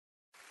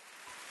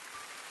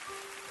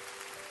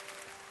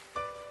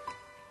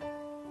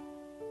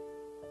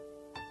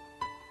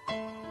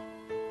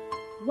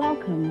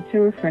Welcome to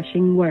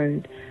Refreshing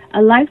Word,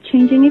 a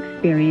life-changing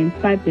experience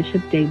by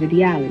Bishop David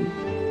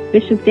Yali.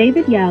 Bishop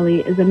David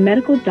Yali is a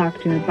medical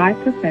doctor by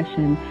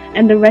profession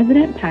and the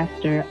resident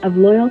pastor of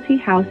Loyalty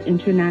House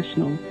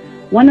International,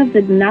 one of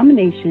the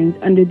denominations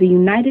under the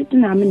United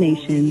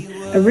Denominations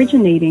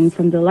originating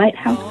from the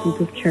Lighthouse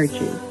Group of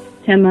Churches,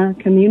 Tema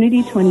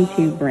Community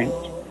 22 branch.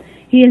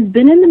 He has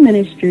been in the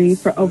ministry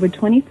for over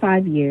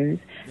 25 years,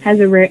 has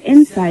a rare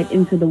insight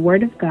into the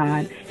Word of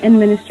God, and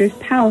ministers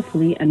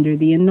powerfully under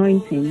the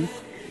anointing.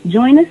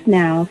 Join us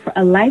now for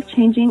a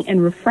life-changing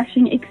and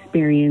refreshing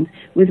experience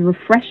with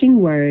Refreshing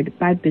Word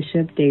by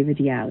Bishop David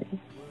Yali.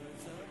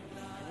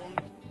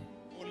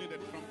 Only the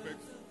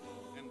trumpets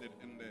and the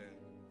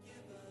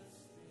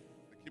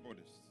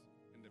keyboardists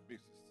and the bassists.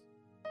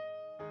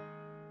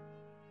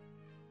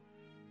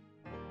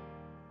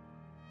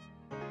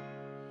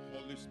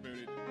 Holy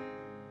Spirit,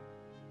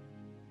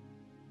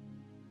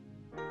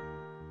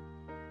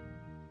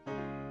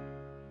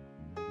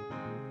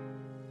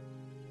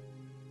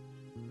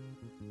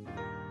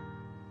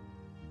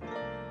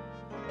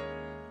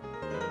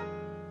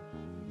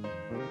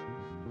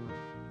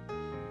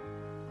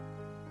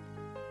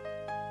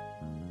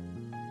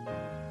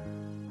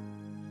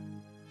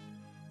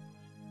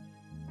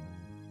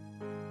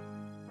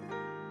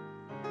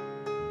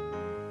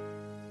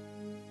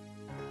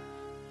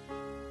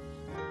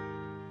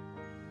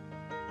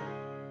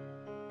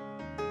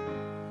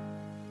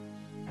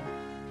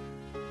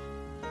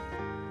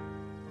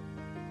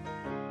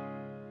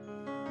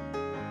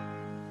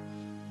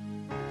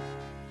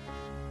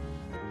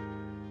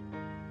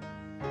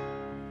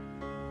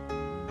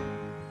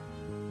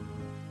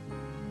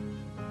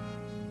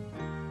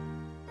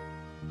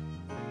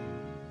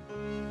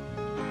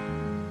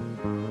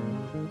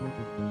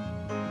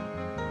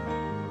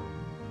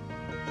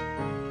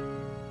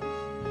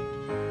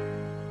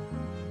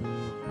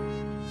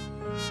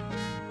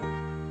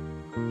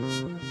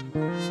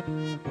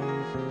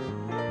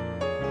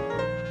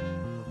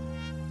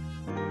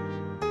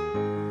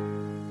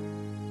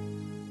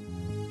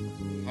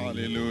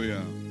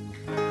 hallelujah.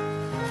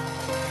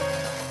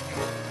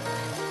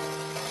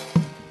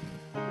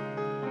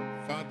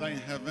 Father in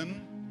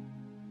heaven,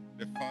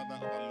 the Father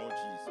of our Lord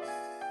Jesus,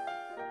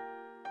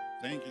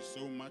 thank you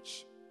so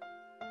much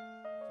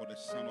for the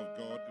Son of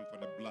God and for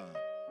the blood.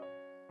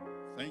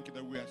 Thank you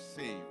that we are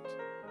saved.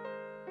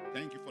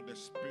 Thank you for the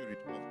Spirit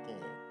of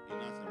God in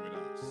us and with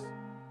us.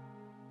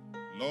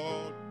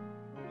 Lord,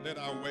 let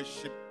our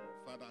worship,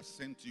 Father,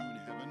 ascend to you in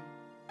heaven.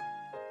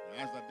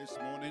 I ask that this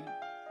morning,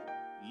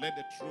 let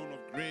the throne of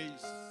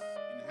grace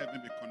in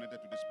heaven be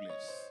connected to this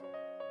place.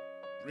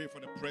 Pray for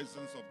the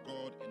presence of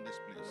God in this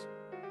place.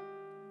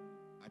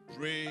 I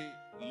pray,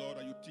 Lord,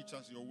 that you teach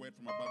us your word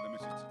from above the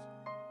message.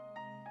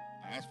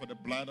 I ask for the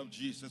blood of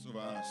Jesus over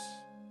us.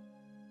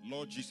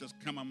 Lord Jesus,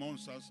 come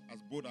amongst us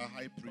as both our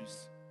high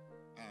priest,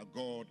 our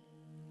God,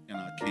 and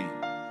our King.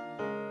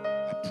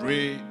 I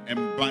pray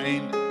and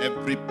bind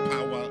every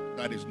power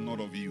that is not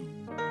of you.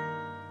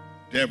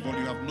 Devil,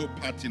 you have no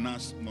part in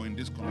us nor in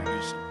this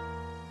congregation.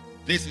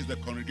 This is the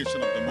congregation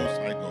of the Most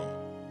High God.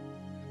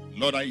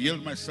 Lord, I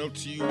yield myself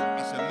to you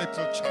as a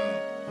little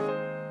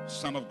child.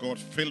 Son of God,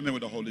 fill me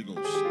with the Holy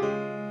Ghost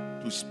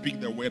to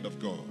speak the word of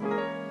God.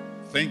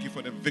 Thank you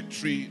for the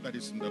victory that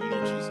is in the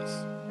Lord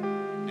Jesus.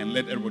 And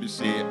let everybody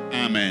say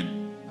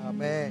amen.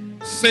 Amen.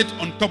 Sit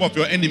on top of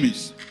your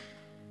enemies.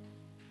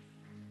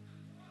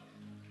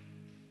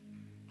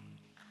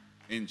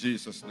 In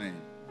Jesus'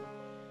 name.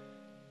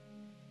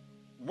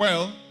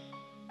 Well,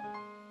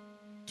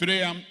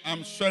 today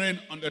I'm sharing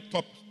on the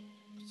top,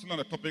 still on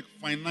the topic,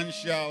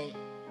 financial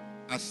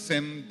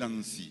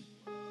ascendancy.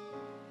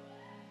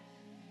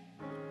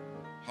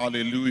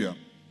 Hallelujah.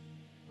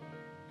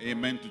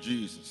 Amen to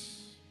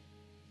Jesus.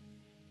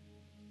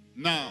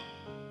 Now,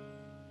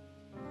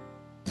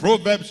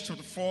 Proverbs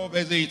chapter 4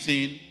 verse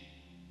 18,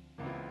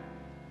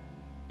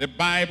 the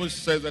Bible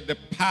says that the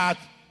path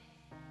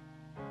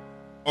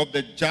of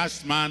the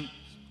just man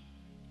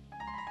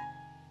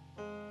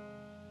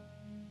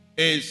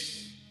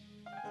is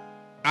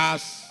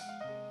as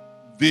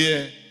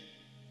the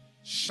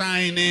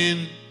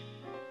shining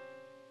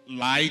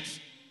light,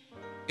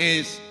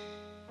 is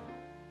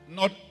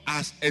not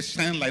as a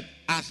shining light,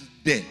 as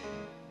there.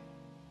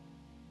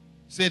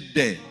 Say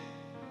there.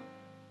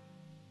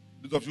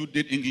 Those of you who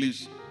did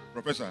English,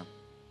 professor.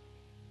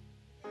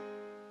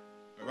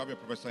 We have a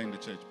professor in the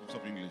church, professor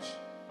of English,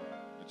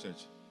 the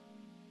church.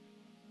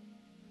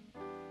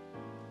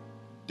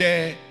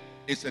 There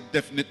is a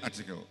definite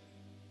article.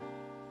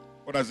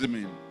 What does it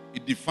mean?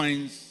 It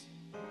defines.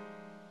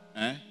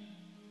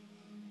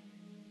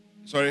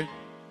 Sorry?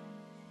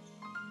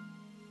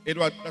 It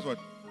what? That's what?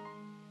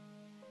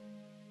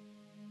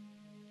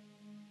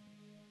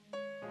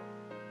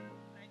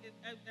 Like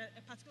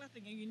a particular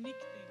thing, a unique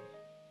thing.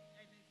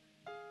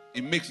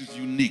 It makes it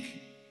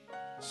unique.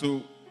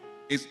 So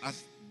it's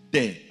as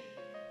there.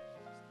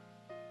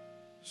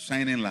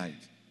 Shining light.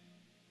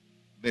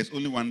 There's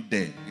only one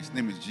there. His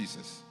name is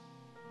Jesus.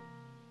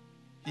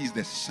 He is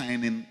the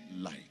shining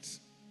light.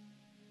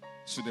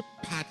 So the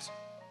path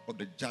of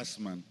the just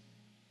man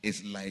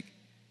is like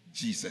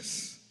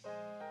Jesus,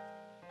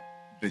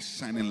 the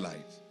shining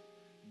light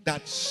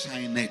that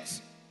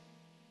shineth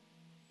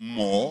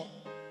more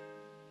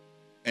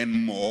and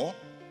more.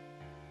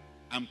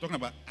 I'm talking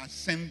about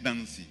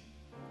ascendancy.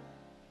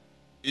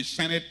 It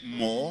shineth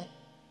more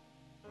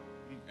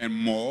and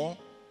more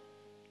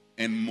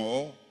and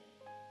more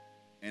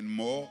and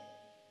more.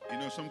 You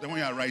know, sometimes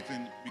when you are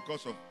writing,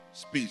 because of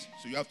space,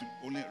 so you have to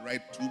only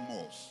write 2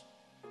 more.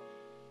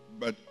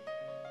 But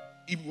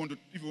if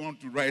you want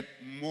to write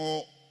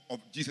more of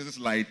Jesus'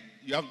 light,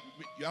 you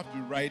have to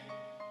write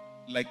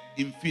like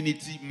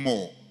infinity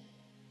more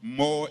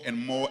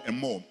and more and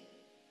more,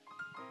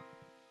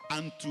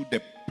 unto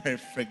the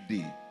perfect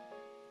day.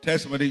 Tell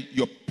somebody,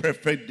 your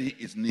perfect day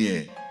is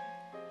near.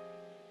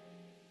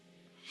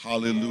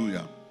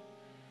 Hallelujah.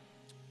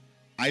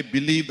 I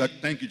believe that,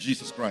 thank you,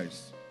 Jesus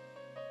Christ.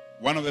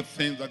 One of the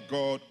things that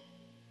God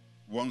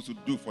wants to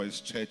do for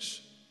his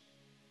church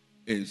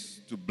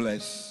is to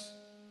bless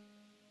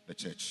the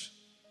church.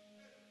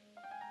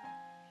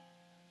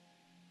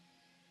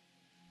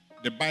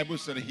 The Bible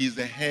said he's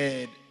the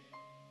head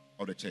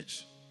of the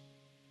church,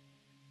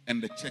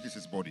 and the church is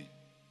his body.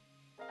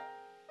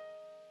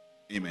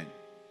 Amen.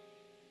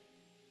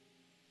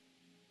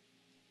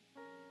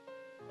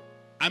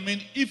 I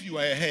mean, if you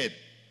are a head,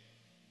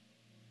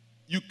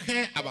 you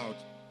care about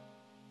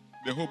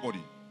the whole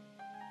body.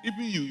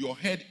 Even you, your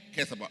head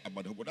cares about the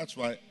whole body. That's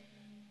why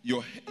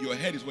your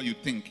head is what you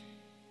think.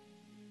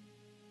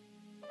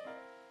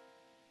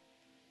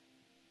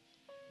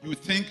 You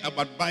think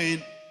about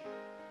buying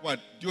what?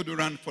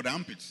 Deodorant for the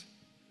armpits.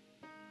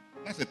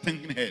 That's a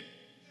thinking head.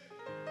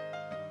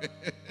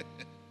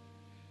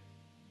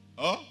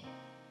 Oh?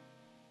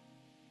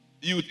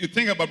 You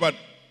think about what?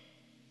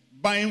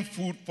 Buying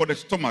food for the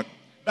stomach.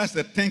 That's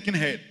the thinking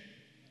head.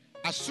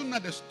 As soon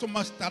as the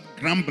stomach starts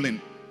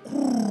grumbling,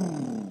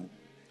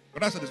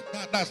 but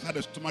that's how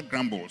the stomach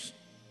grumbles.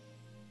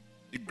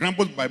 It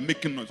grumbles by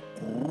making noise.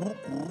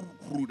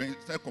 Then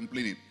it starts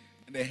complaining.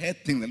 And the head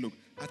thinks that, look,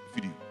 I have to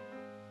feed you.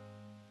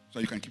 So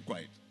you can keep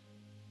quiet.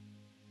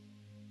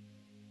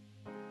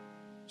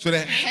 So the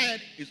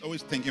head is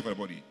always thinking for the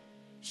body.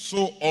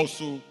 So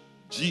also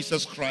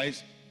Jesus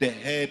Christ, the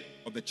head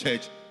of the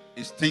church,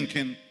 is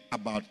thinking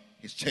about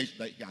his church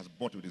that he has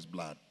bought with his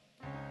blood.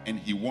 And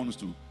he wants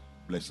to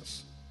bless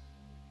us.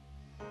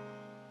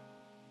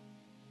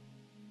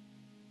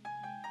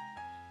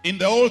 In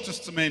the Old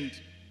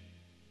Testament,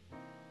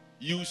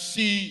 you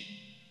see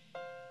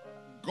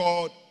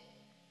God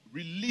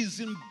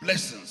releasing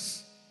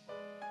blessings.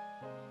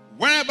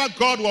 Wherever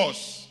God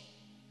was,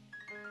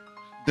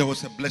 there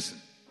was a blessing.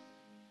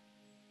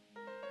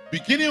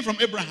 Beginning from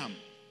Abraham,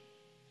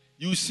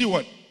 you see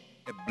what?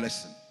 A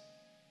blessing.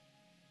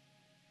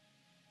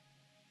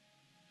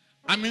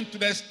 I mean, to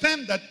the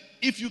extent that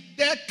if you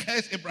dare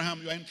curse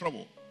Abraham, you are in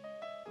trouble.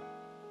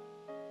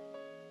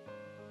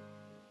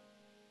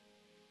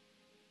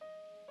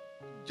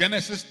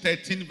 Genesis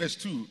 13 verse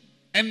 2.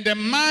 And the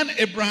man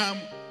Abraham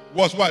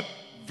was what?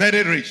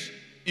 Very rich.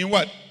 In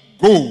what?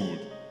 Gold.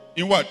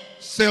 In what?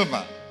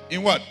 Silver.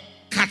 In what?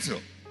 Cattle.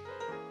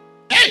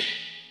 Hey!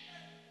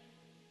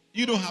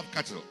 You don't have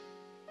cattle.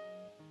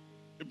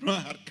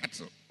 Abraham had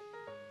cattle.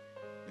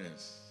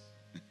 Yes.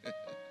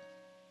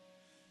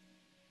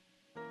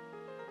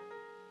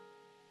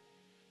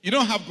 You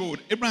don't have gold.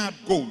 Abraham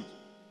had gold.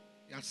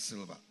 He had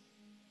silver.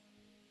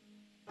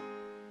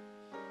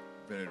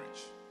 Very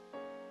rich.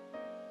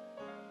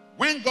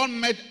 When God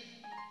met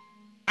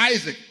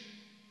Isaac,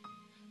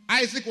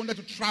 Isaac wanted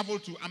to travel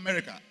to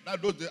America.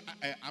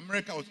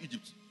 America was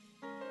Egypt.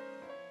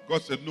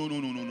 God said, no.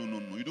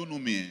 You don't know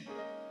me.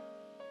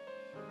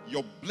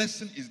 Your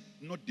blessing is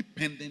not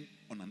dependent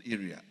on an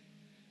area.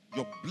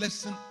 Your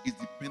blessing is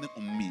dependent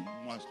on me.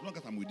 As long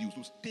as I'm with you,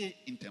 so stay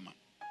in Tema.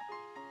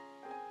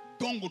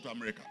 Don't go to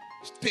America.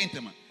 Stay in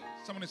Tema.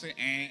 Somebody say,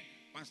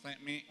 Pastor,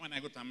 me, when I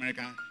go to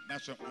America,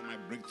 that's where all my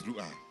breakthrough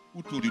are.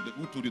 Who told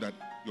you that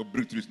your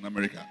breakthrough is in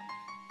America?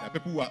 There are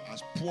people who are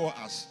as poor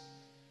as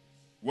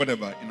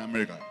whatever in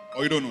America.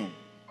 Or you don't know.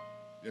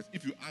 Yes,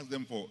 if you ask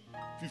them for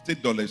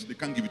 $50, they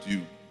can't give it to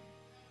you.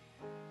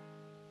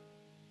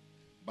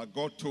 But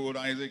God told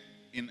Isaac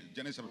in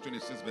Genesis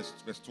 26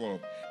 verse 12.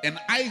 And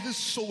Isaac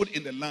sowed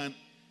in the land,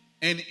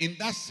 and in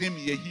that same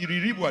year he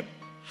reaped what?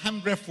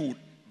 100-fold.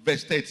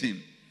 Verse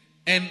 13.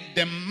 And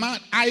the man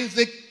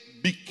Isaac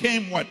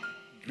became what?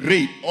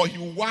 Great. Or he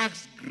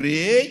was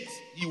great.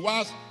 He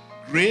was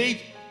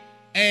great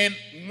and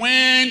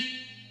went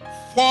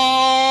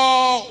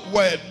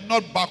forward,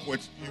 not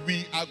backwards.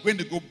 We are going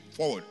to go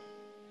forward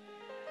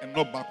and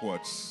not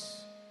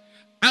backwards.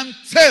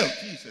 Until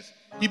Jesus,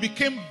 he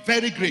became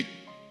very great.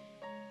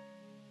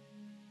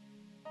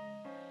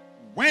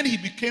 When he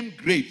became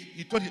great,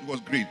 he thought it was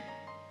great.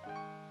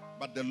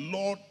 But the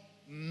Lord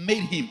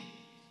made him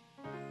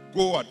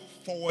go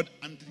forward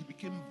until he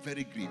became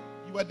very great.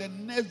 You are the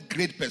next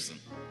great person.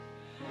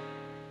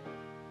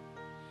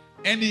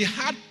 And he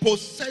had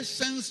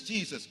possessions,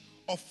 Jesus,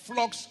 of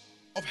flocks,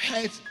 of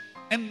herds,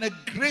 and a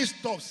great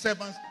store of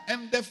servants,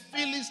 and the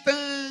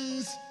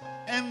Philistines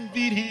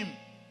envied him.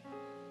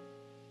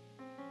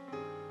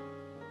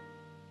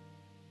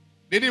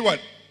 They did what?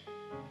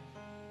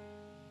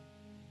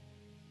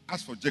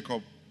 As for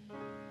Jacob,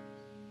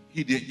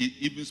 he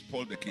even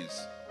spoiled the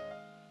case.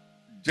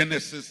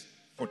 Genesis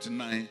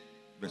 49,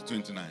 verse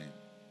 29.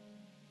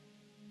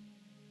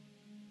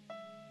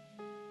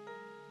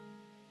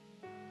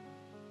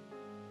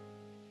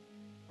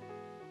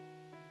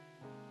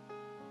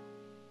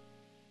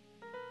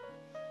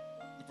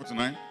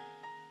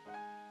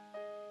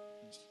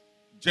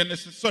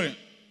 Genesis, sorry.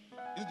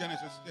 Is it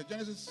Genesis? Yeah,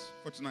 Genesis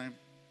 49.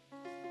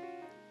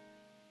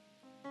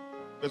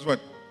 That's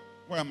what?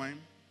 Where am I?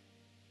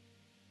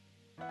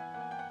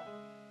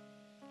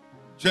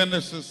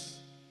 Genesis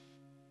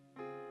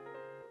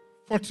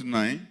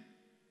 49,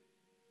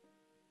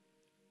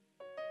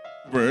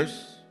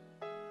 verse.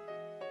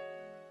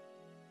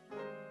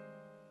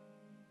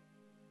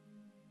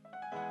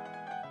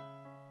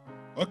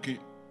 Okay,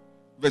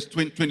 verse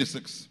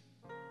 26.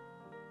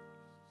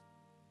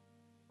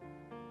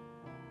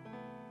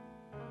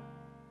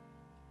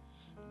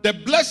 The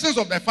blessings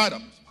of thy father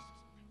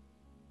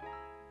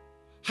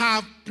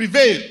have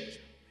prevailed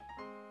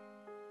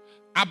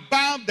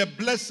above the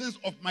blessings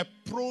of my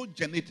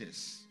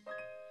progenitors.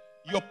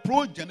 Your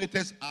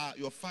progenitors are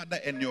your father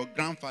and your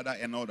grandfather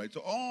and all that. So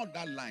all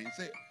that line,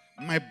 say,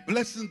 my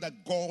blessing that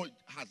God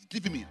has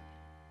given me,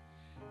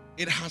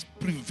 it has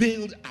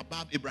prevailed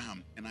above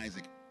Abraham and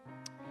Isaac.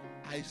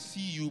 I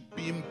see you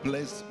being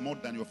blessed more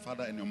than your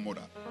father and your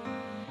mother.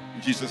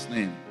 In Jesus'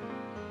 name.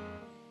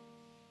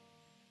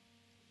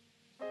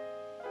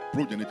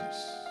 Progenitors.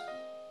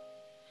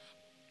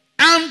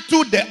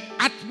 Unto the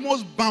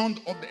utmost bound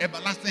of the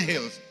everlasting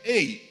hills.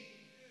 Hey,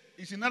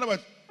 it's in other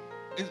words,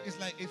 it's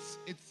like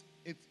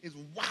it's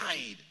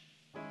wide.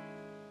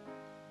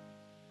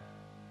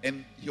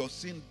 And you're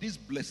saying these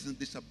blessings,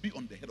 they shall be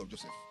on the head of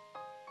Joseph.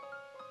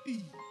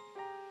 Hey.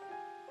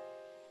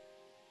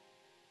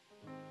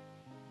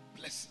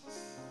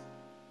 Blessings.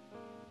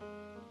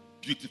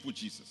 Beautiful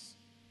Jesus.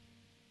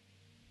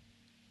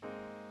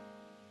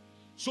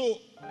 So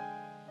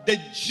the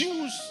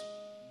Jews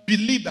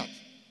believe that.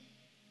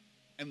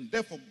 And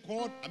therefore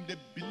God, they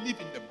believe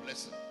in the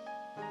blessing.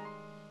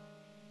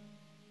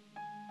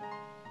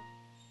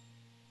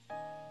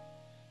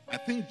 I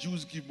think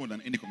Jews give more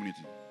than any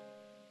community.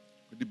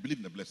 But they believe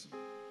in the blessing.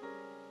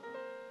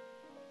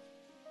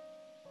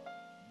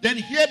 Then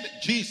here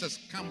Jesus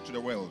come to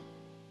the world.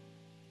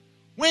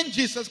 When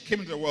Jesus came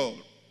into the world,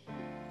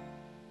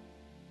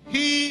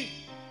 he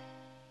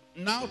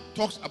now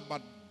talks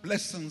about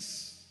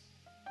blessings,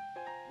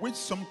 which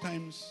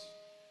sometimes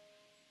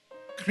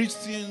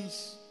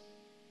Christians,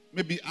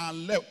 maybe I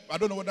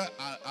don't know whether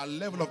our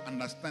level of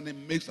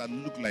understanding makes us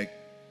look like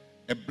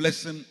a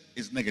blessing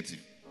is negative.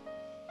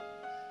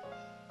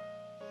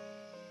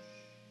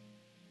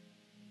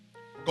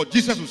 Because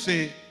Jesus will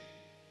say,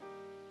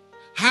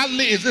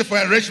 hardly is it for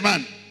a rich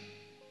man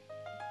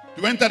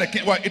to enter the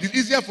kingdom. Well, it is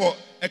easier for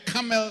a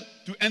camel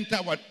to enter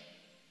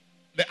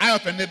the eye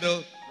of a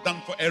needle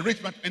than for a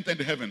rich man to enter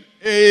into heaven.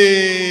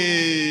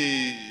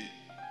 Hey!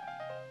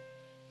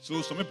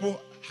 So some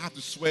people have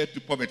to swear to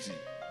poverty.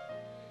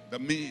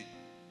 That me,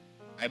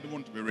 I don't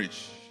want to be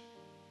rich.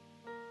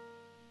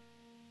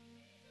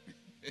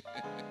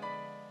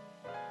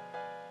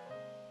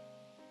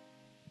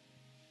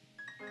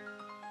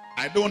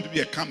 I don't want to be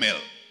a camel.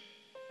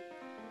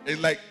 It's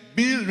like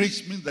being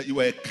rich means that you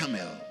are a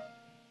camel.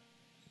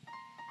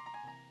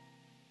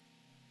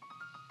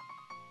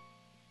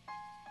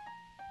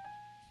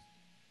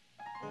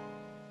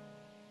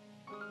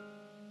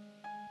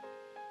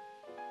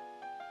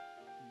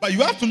 But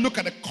you have to look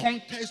at the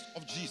context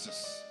of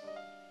Jesus.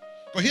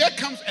 Because here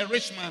comes a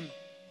rich man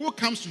who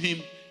comes to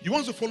him. He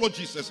wants to follow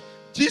Jesus.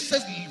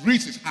 Jesus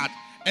reads his heart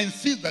and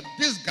sees that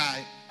this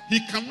guy,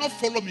 he cannot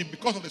follow me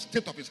because of the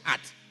state of his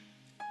heart.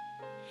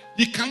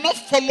 He cannot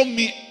follow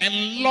me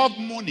and love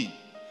money.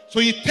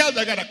 So he tells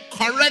the guy to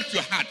correct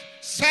your heart,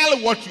 sell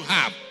what you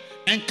have,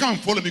 and come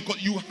follow me,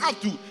 because you have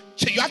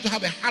to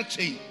have a heart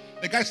change.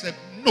 The guy said,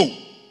 no.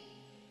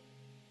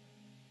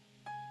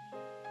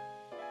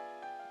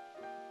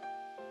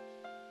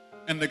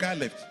 And the guy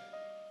left.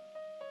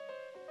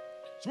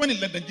 So when he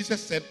left, then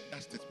Jesus said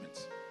that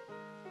statement.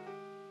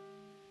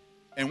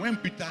 And when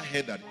Peter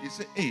heard that, he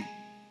said, hey,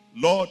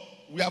 Lord,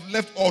 we have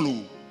left all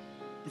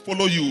to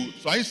follow you.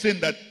 So are you saying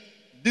that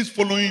this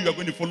following you are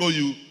going to follow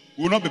you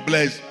will not be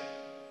blessed?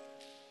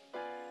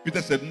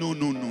 Peter said, no,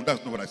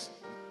 that's not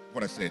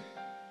what I said.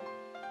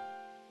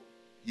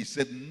 He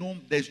said, no,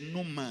 there's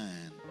no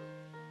man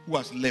who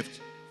has left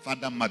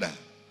father, mother,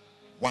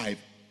 wife,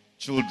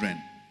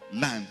 children,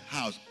 land,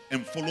 house,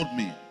 and followed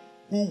me,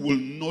 who will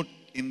not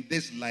in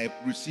this life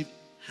receive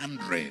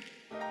 100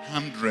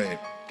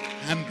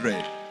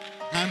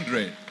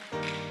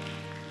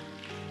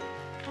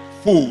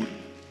 fold.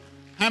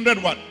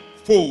 100 what?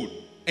 Fold.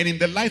 And in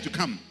the life to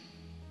come,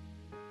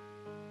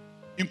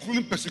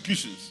 including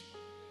persecutions.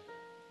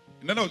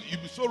 In other words,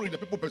 you'll be sorry that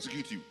people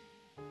persecute you.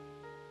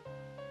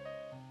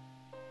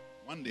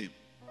 One day,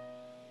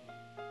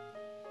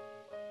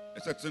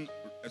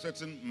 a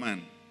certain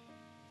man,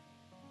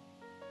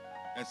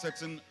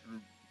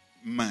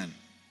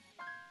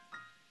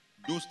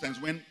 those times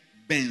when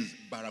Benz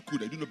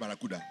Barracuda, you know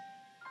Barracuda?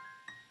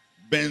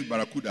 Benz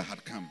Barracuda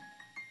had come.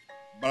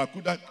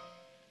 Barracuda,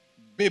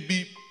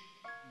 baby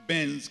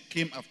Benz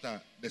came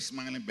after the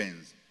smiling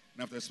Benz.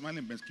 And after the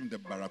smiling Benz came the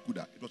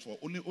Barracuda. It was for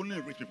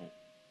only rich people.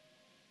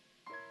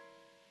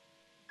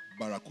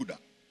 Barracuda.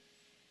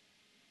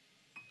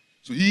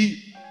 So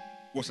he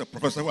was a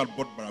professor who had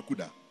bought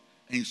Barracuda.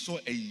 And he saw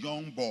a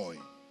young boy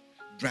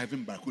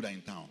driving Barracuda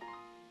in town.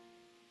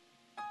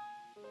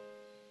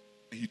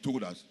 And he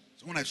told us.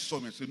 So when I saw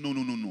him, I said, no,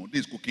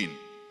 this is cocaine.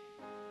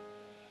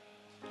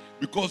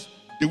 Because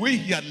the way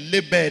he had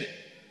labored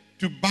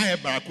to buy a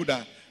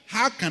Barracuda,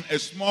 how can a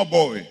small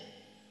boy?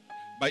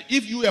 But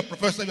if you are a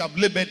professor, you have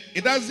labored,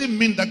 it doesn't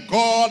mean that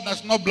God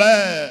does not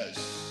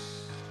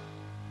bless.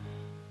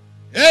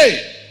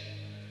 Hey!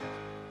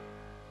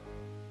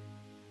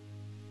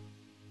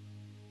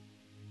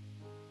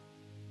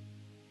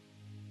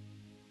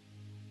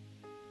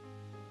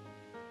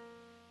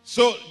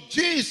 So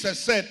Jesus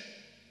said,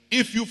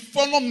 if you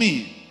follow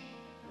me,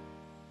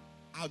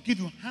 I'll give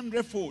you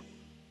 100-fold.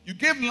 You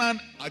gave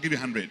land, I'll give you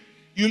 100.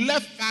 You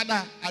left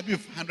father, I'll give you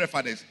 100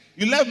 fathers.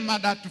 You left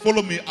mother to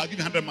follow me, I'll give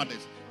you 100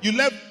 mothers. You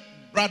left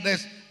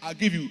brothers, I'll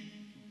give you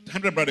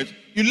 100 brothers.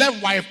 You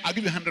left wife, I'll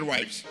give you 100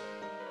 wives.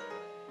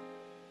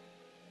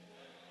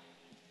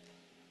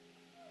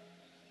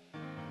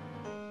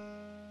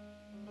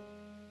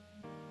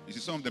 You see,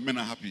 some of the men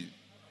are happy.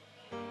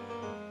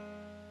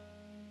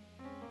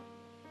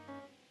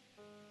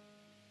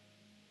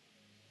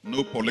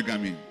 No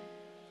polygamy.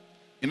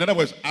 In other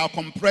words, I'll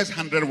compress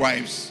 100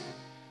 wives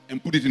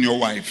and put it in your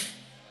wife.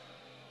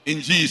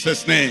 In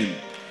Jesus' name.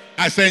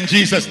 I say in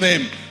Jesus'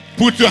 name.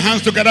 Put your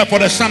hands together for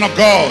the Son of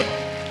God.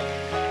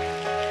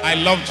 I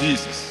love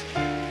Jesus.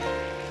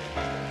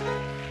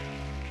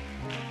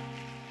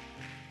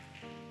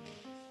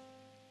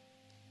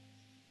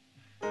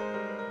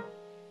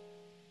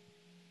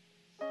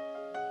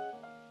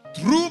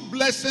 True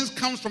blessings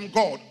comes from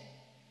God,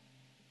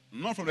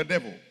 not from the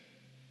devil.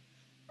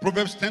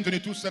 Proverbs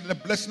 10:22 said, the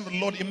blessing of the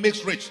Lord, it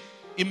makes rich.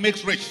 It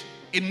makes rich.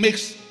 It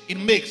makes.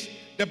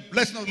 The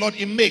blessing of the Lord,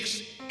 it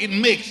makes. It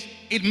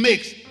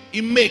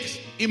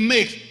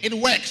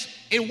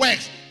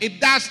works. It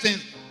does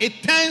things.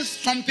 It turns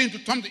something to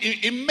something.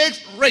 It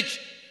makes rich.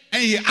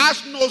 And he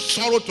has no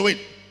sorrow to it.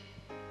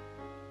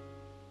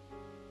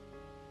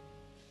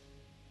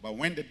 But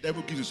when the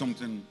devil gives you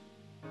something,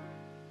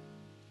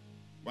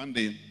 one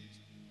day,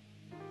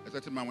 a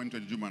certain man went to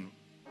a Jew man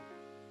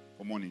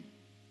for money.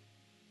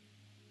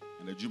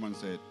 And the Jew man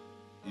said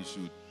he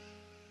should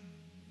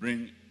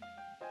bring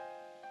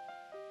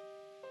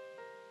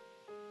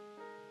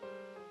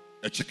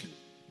a chicken.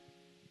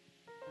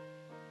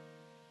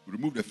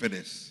 Remove the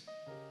feathers.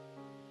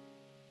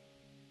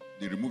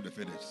 They remove the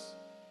feathers.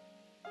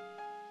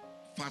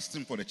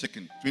 Fasting for the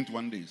chicken,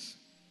 21 days.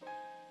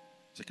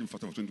 Chicken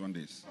fasting for 21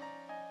 days.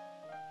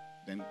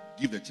 Then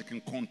give the chicken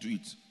corn to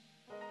eat.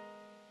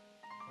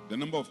 The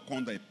number of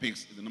corn that it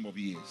picks is the number of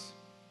years.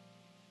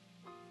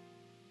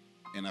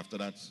 And after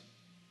that,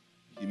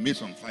 he made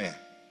some fire.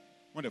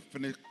 When the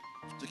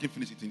chicken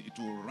finishes eating, it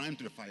will run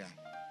to the fire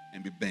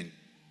and be burned.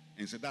 And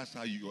he said, that's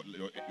how your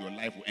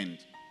life will end.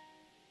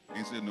 And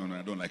he said, no,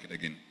 I don't like it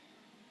again.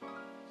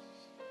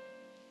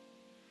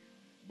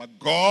 But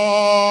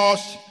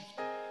God's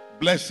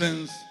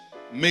blessings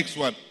makes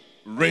what?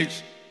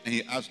 Rich, and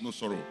he has no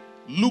sorrow.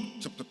 Luke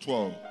chapter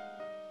 12.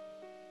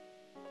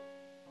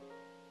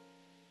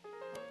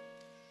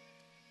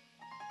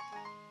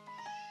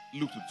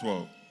 Luke chapter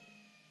 12.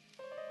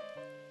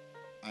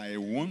 I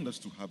want us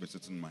to have a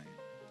certain mind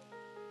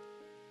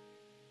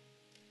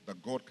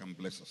that God can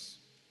bless us.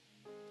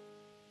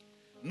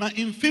 Now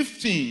in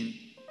 15,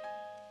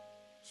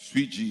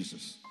 sweet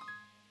Jesus,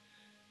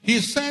 he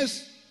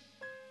says,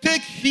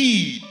 take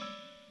heed.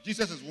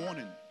 Jesus is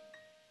warning.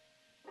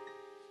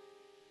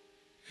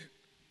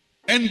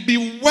 And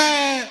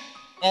beware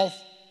of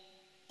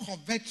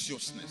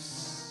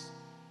covetousness.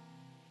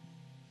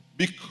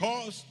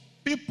 Because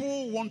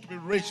people want to be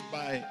rich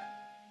by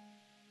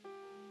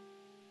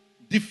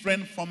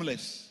different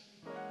formulas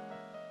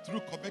through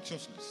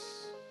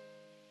covetousness.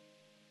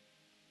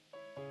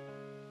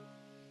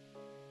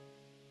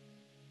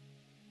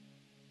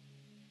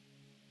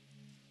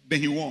 Then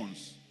he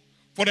warns,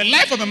 for the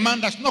life of a man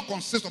does not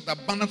consist of the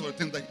abundance of the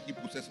things that he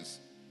possesses.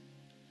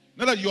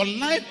 Now that your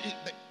life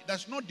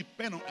does not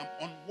depend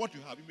on what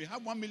you have. You may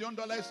have $1 million,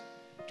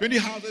 20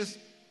 houses.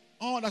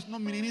 Oh, does not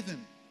mean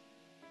anything.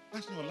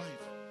 That's not your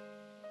life.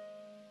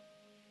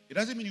 It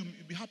doesn't mean you'll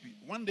be happy.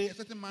 One day, a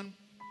certain man,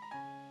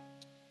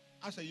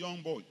 as a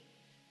young boy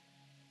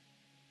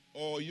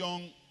or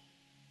young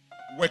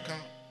worker,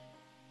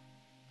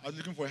 I was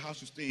looking for a house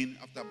to stay in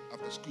after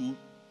school.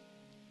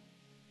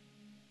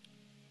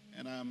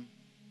 And I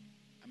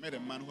met a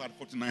man who had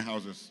 49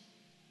 houses.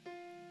 When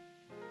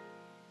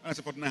I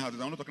say 49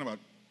 houses, I'm not talking about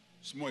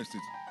small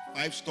estates.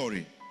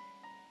 5-story.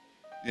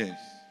 Yes.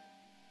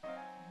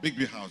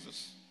 Big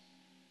houses.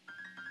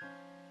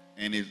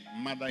 And his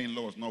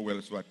mother-in-law was not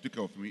well, so I took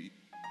care of him.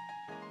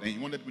 Then he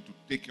wanted me to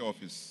take care of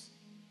his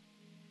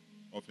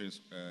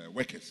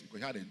workers because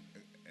he had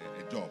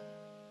a job.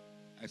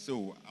 I said,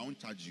 oh, I won't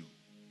charge you.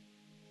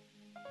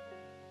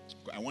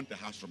 I want the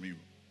house from you.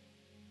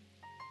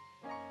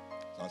 So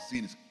I was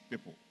seeing his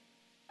people.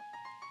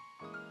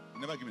 He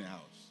never give me a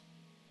house.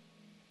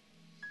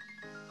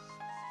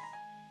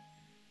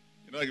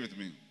 He never give it to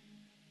me.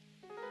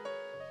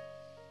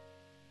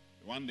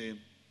 One day,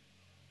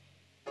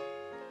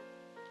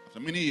 after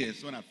many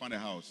years, when I found a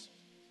house,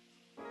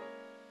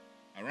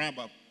 around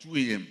about 2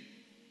 a.m.,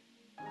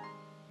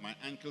 my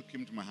uncle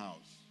came to my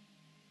house,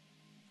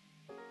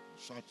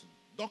 shouting,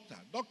 "Doctor,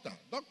 doctor,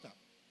 doctor."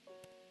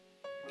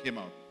 He came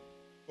out.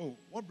 "Oh,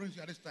 what brings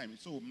you at this time?"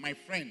 So my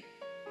friend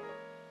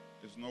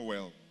is not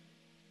well.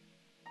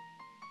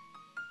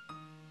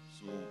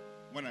 So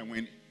when I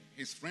went,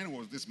 his friend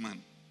was this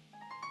man.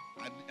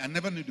 I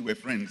never knew they were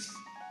friends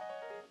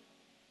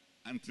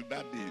until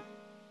that day.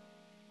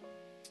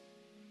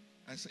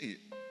 I say,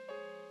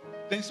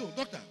 then so,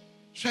 "Doctor,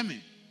 show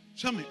me,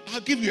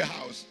 I'll give you a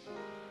house."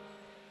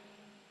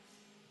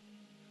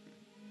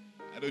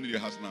 I don't need a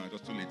house now, it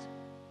was too late.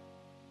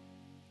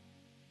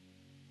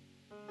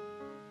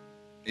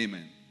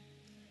 Amen.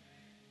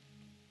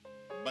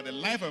 But the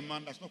life of a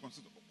man does not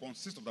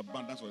consist of the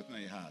abundance of the thing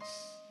that he has.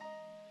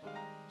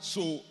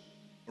 So,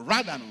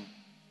 rather,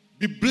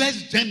 be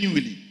blessed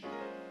genuinely.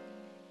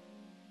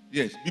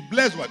 Yes, be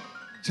blessed what?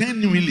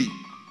 Genuinely.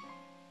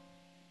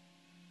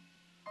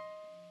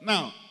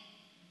 Now,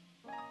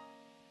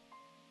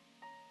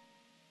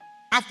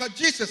 after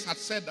Jesus had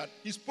said that,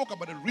 he spoke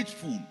about a rich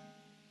fool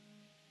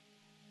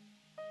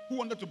who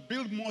wanted to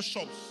build more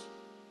shops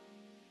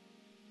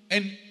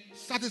and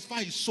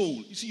satisfy his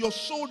soul. You see, your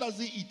soul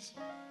doesn't eat.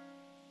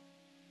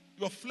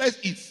 Your flesh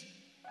eats.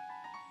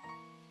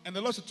 And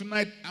the Lord said,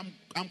 tonight,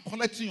 I'm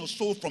collecting your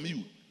soul from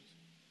you.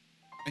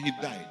 And he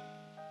died.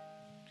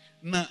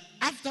 Now,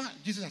 after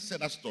Jesus had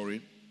said that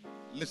story,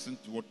 listen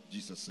to what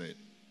Jesus said.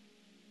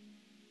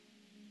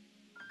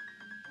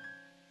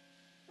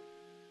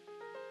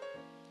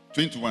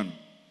 "21.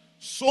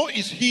 So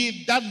is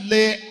he that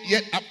lay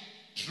yet up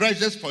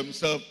treasures for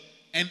himself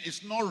and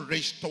is not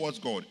rich towards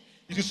God."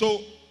 You see,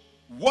 so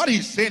what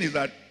he's saying is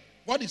that,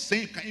 what he's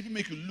saying can even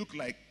make you look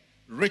like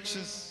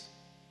riches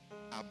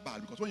are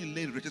bad. Because when you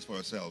lay riches for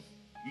yourself,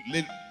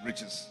 lay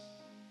riches,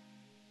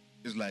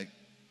 it's like,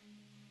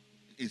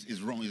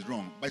 it's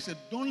wrong. But he said,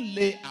 don't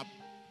lay up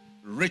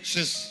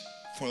riches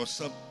for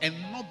yourself and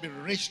not be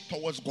rich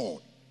towards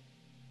God.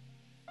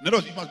 In other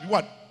words, you must be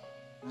what?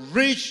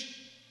 Rich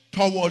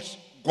towards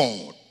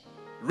God.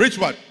 Rich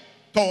what?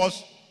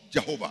 Towards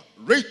Jehovah.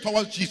 Rich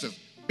towards Jesus.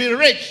 Be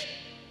rich.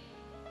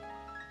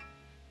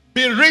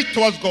 Be rich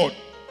towards God.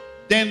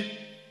 Then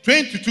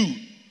 22.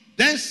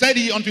 Then said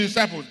he unto his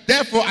disciples,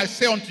 "Therefore I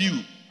say unto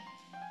you,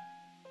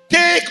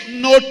 take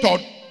no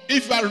thought."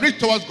 If you are rich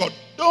towards God,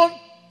 don't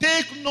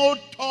take no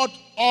thought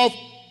of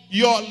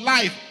your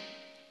life,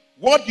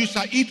 what you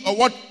shall eat or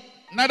what,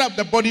 neither of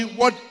the body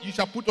what you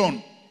shall put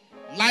on.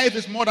 Life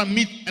is more than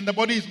meat, and the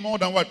body is more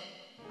than what?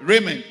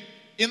 Raiment.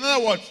 In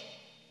other words,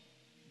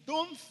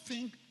 don't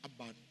think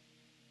about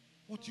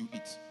what you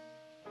eat.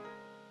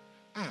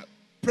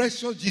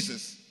 Precious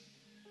Jesus,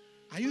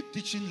 are you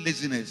teaching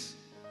laziness?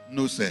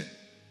 No, sir.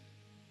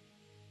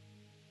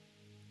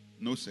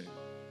 No, sir.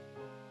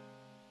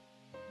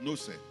 No,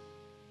 sir.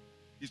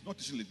 He's not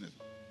teaching laziness.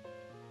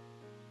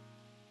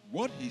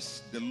 What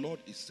the Lord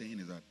is saying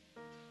is that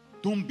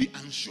don't be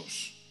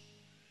anxious.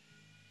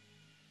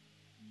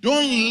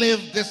 Don't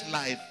live this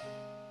life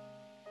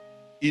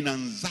in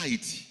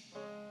anxiety.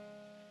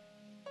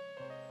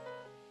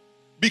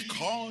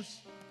 Because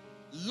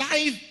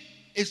life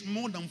is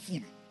more than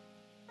food.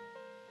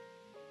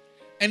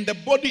 And the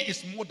body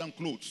is more than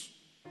clothes.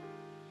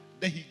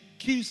 Then he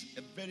gives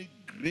a very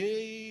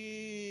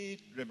great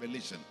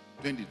revelation.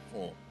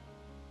 24.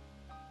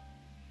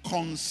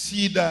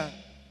 Consider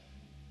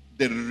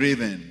the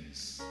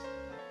ravens,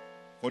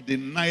 for they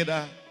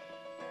neither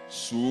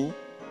sow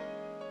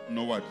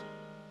nor what?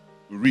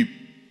 Reap.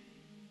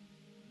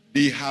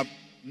 They have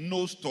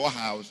no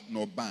storehouse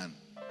nor barn,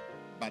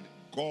 but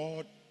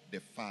God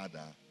the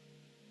Father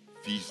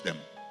feeds them.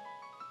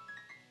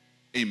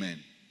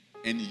 Amen.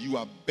 And you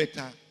are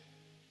better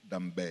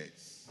than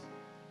birds.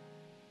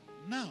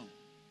 Now,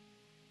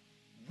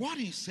 what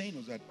he's saying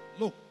is that,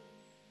 look,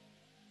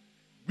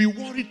 we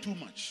worry too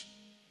much.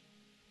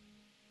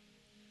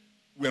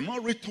 We are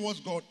not rich towards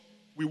God.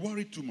 We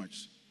worry too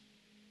much.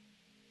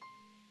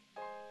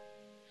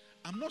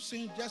 I'm not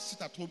saying just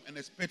sit at home and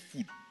expect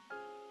food.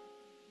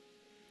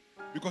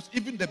 Because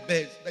even the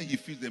birds that he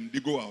feeds them, they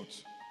go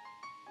out.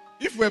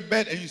 If you're a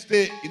bird and you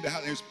stay in the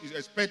house and you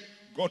expect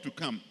God to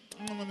come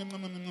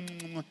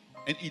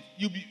and eat,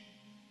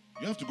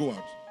 you have to go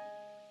out.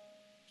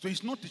 So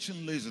he's not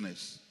teaching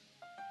laziness.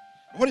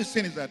 What he's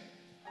saying is that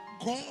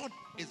God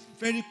is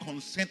very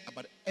concerned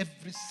about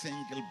every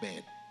single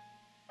bird.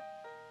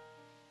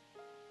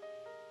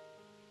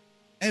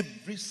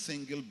 Every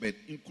single bird,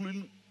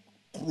 including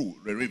crow,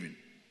 the raven.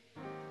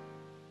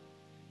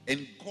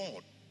 And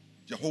God,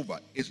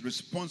 Jehovah, is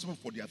responsible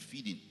for their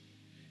feeding.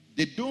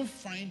 They don't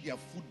find their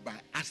food by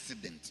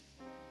accident.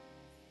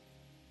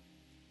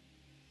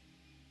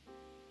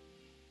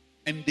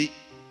 And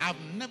I've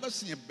never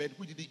seen a bird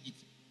which didn't eat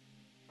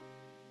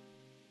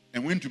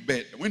and went to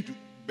bed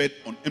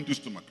on empty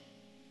stomach.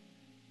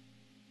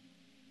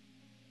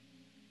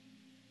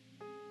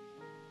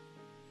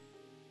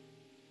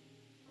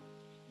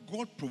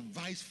 God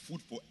provides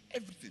food for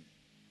everything.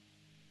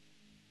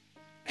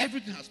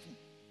 Everything has food.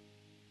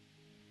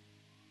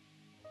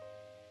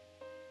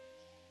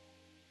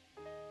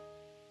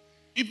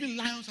 Even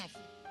lions have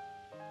food.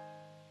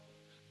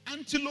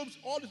 Antelopes,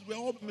 all this were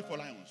all made for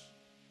lions.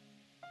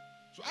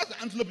 So as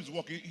the antelope is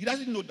walking, he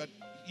doesn't know that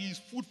he is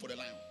food for the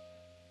lion.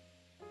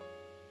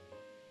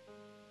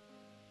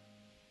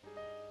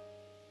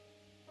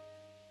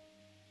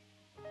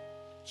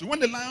 So when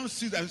the lion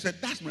sees that, he said,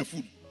 "That's my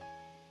food."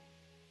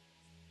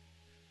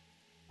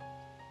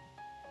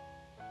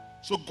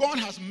 So God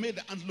has made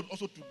the antelope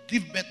also to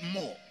give birth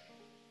more,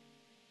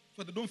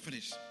 so they don't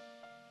finish.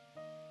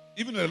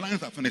 Even though the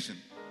lions are finishing.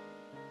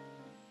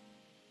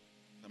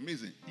 It's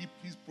amazing.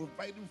 He's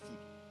providing food.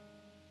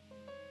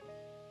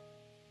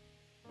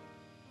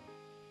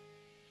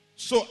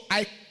 So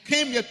I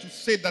came here to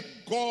say that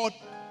God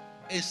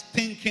is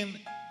thinking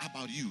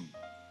about you.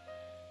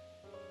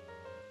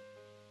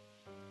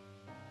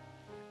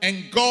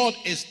 And God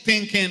is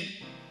thinking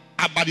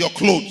about your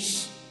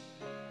clothes.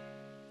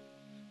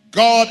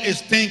 God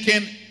is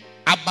thinking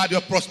about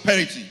your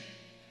prosperity.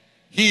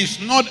 He is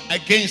not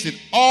against it.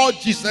 All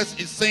Jesus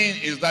is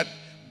saying is that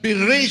be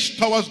rich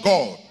towards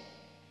God.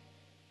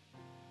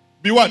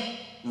 Be what?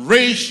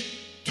 Rich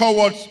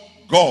towards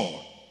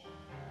God.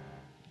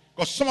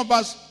 Because some of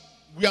us,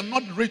 we are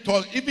not rich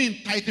towards, even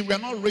in tithing, we are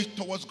not rich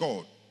towards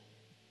God.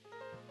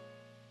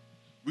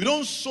 We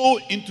don't sow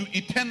into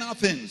eternal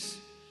things.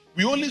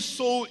 We only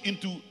sow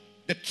into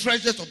the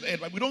treasures of the earth,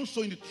 but we don't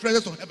sow into the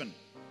treasures of heaven.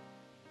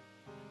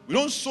 We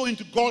don't sow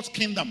into God's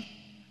kingdom.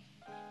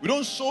 We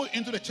don't sow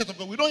into the church of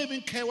God. We don't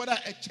even care whether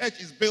a church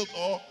is built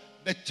or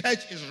the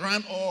church is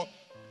run or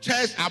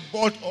church are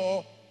bought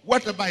or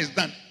whatever is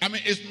done. I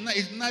mean, it's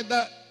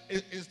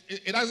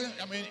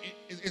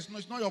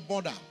not your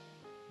border.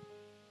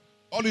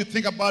 All you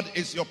think about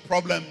is your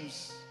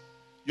problems,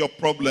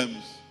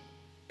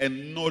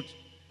 and not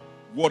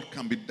what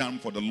can be done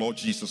for the Lord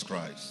Jesus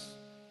Christ.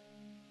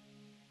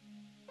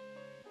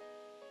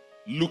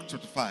 Luke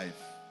chapter 5,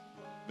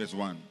 verse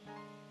 1.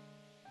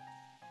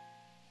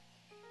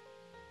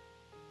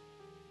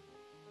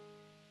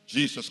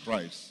 Jesus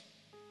Christ.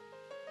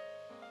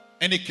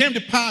 And it came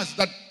to pass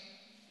that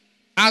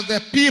as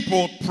the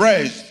people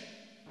pressed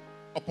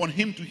upon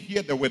him to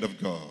hear the word of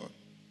God,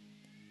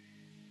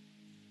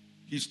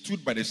 he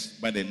stood by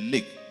the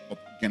lake of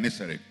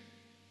Gennesaret.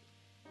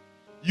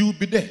 You will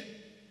be there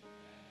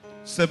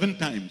 7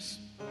 times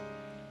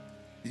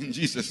in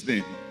Jesus'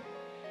 name.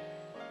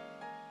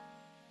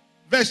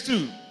 Verse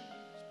 2.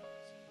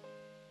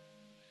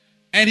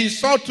 And he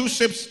saw 2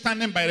 ships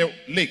standing by the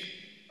lake,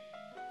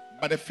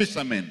 but the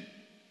fishermen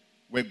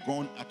were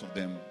gone out of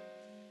them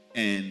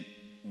and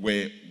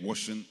were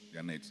washing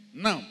their nets.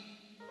 Now,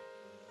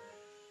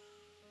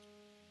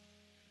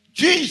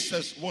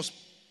 Jesus was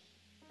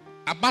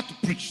about to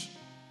preach,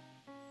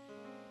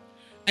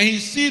 and he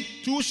see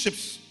 2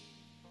 ships,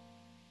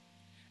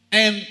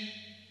 and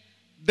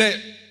the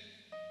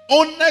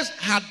owners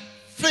had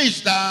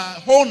fished the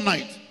whole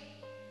night.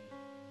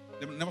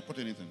 They never caught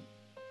anything,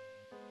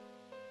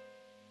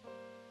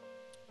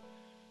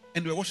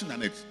 and they were washing their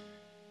nets.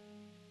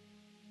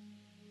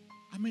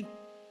 I mean,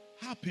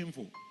 how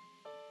painful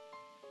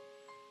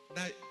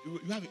that you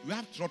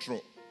have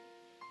trotro.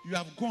 You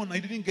have gone and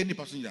you didn't get any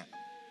passenger,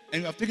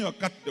 and you have taken your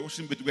car to the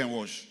washing bay to go and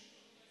wash.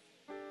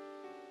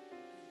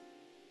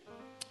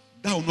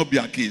 That will not be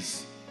our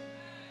case.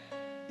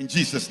 In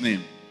Jesus'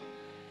 name.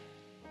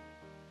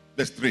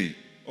 Verse 3.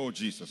 Oh,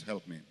 Jesus,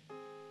 help me.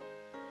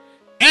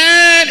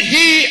 And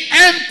he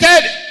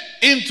entered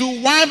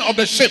into one of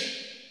the ships,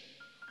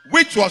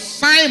 which was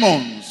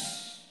Simon's,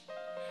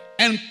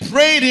 and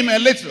prayed him a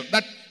little,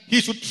 that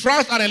he should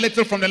thrust out a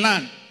little from the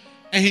land.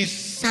 And he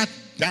sat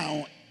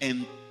down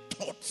and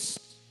taught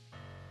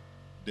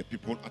the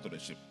people out of the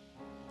ship.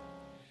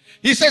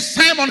 He said,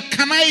 Simon,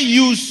 can I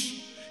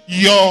use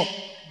your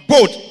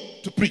boat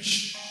to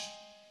preach?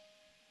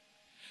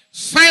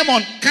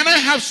 Simon, can I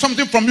have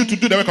something from you to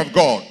do the work of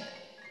God?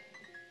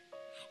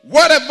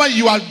 Whatever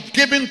you are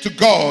giving to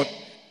God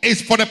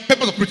is for the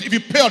purpose of preaching. If you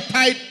pay your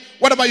tithe,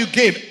 whatever you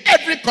gave,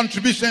 every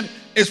contribution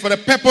is for the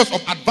purpose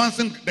of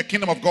advancing the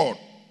kingdom of God.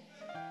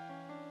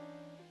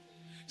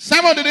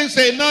 Simon didn't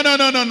say, no.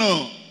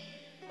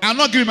 I'm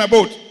not giving my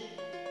boat.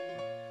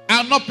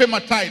 I'll not pay my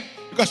tithe.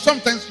 Because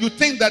sometimes you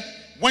think that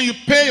when you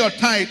pay your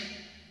tithe,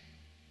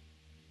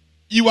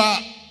 you are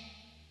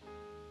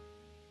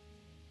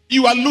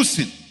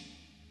losing.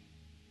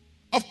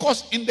 Of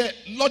course, in the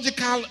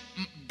logical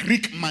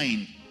Greek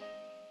mind,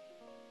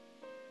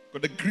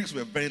 because the Greeks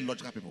were very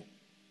logical people.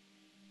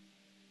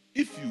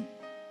 If you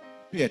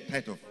pay a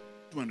tithe of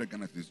 200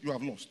 Ghana cedis, you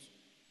have lost.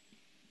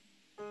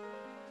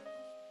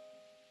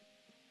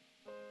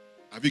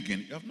 Have you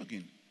gained? You have not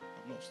gained. You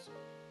have lost.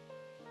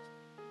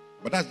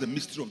 But that's the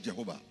mystery of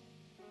Jehovah.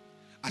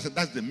 I said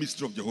that's the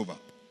mystery of Jehovah.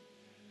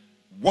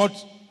 What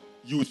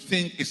you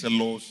think is a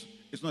loss,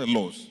 it's not a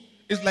loss.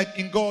 It's like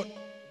in God,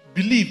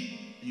 believe,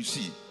 you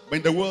see. But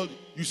in the world,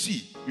 you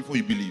see before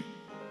you believe.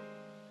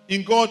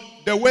 In God,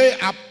 the way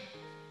up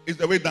is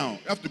the way down.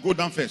 You have to go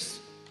down first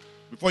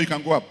before you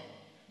can go up.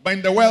 But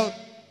in the world,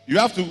 you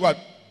have to what?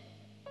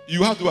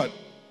 You have to what?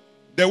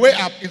 The way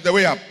up is the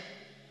way up.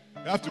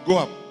 You have to go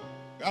up.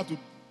 You have to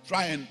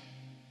try and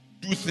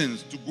do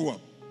things to go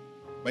up.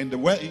 But in the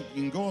world,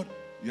 in God,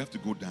 you have to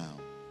go down.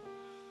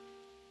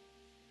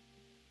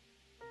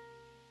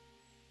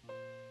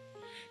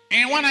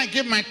 And when I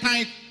give my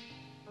tithe,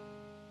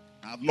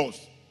 I've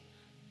lost.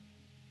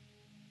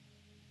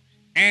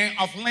 And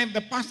of late,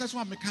 the pastors who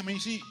are becoming,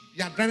 see,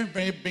 they are driving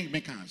very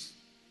big cars.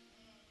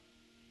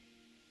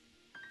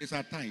 It's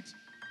our tithe.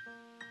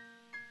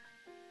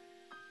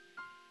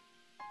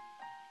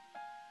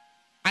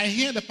 I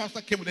hear the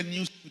pastor came with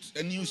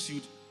a new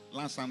suit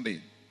last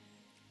Sunday.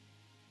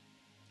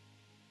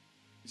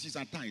 This is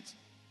our tithe.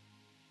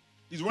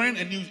 He's wearing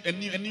a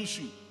new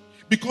shoe.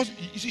 Because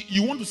you see,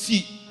 you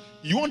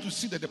want to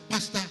see that the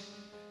pastor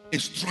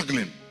is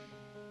struggling.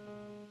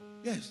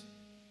 Yes.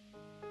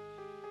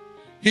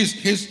 His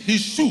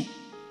shoe.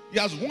 He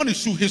has worn his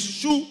shoe. His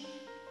shoe,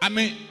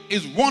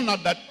 is worn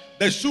out that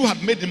the shoe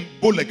had made him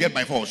bow legged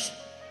by force.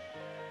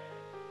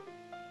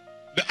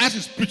 The ass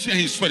is preaching and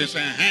he's sweating,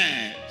 saying,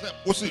 hey,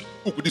 what's it?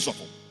 Who could this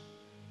offer?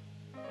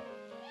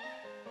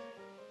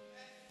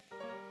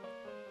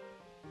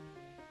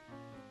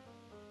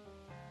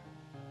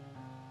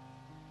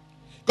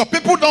 Because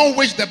people don't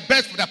wish the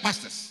best for their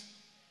pastors.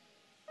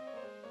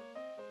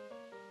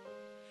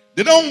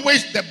 They don't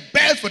wish the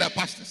best for their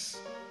pastors.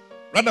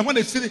 Rather, when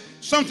they see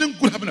something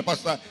good happen to a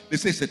pastor, they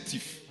say it's a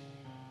thief.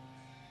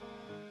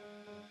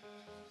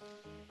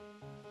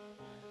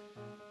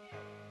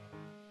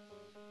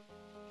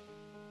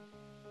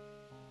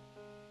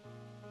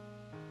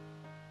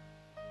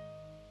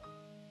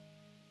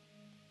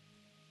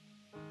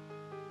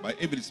 But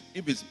if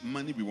it's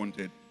money we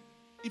wanted,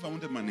 if I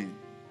wanted money,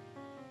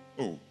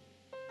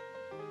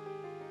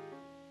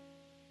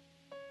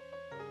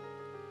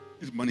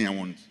 it's money I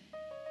want.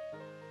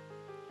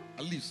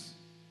 At least.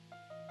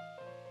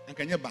 And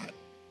can you bad?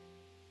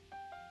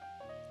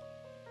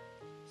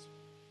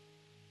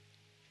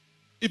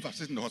 If I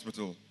sit in the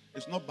hospital,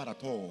 it's not bad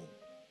at all.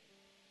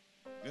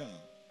 Yeah.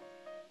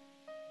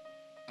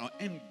 I'll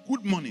earn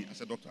good money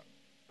as a doctor.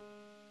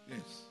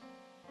 Yes.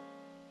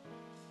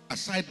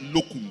 Aside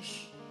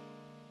locums.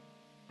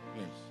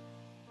 Yes.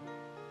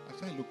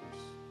 Aside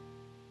locums.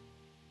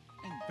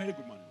 Earn very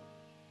good money.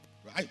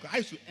 I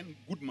used to earn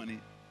good money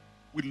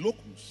with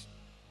locums.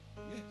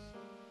 Yes.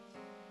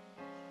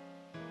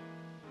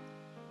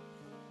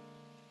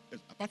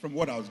 Apart from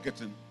what I was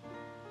getting,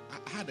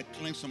 I had a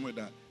client somewhere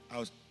that I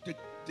was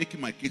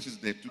taking my cases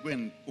there to go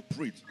and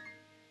operate.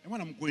 And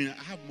when I'm going,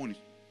 I have money.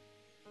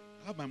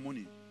 I have my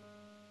money.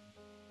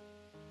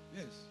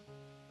 Yes.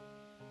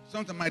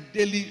 Sometimes my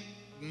daily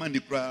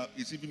money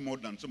is even more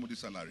than somebody's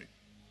salary.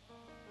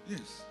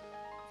 Yes.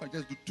 If I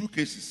just do 2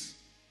 cases.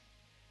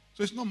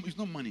 So it's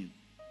not money.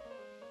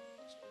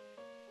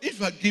 If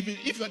you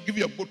are giving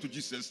your boat to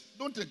Jesus,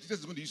 don't think Jesus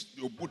is going to use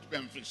your boat to go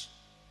and fish.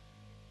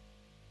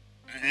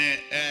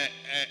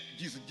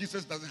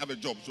 Jesus doesn't have a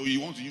job, so he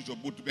wants to use your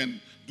boat to go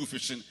and do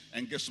fishing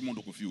and get someone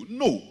to fulfill.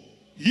 No,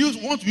 he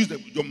wants to use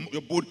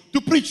your boat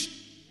to preach.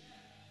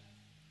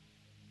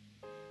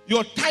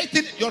 Your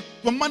tithing, your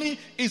money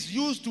is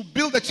used to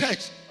build the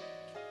church.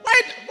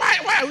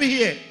 Why are we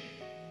here?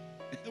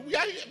 We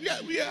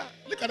are.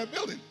 Look at the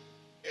building.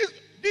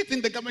 Do you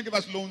think the government give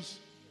us loans?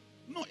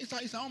 No,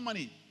 it's our own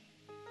money.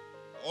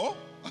 Oh,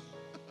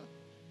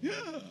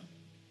 yeah.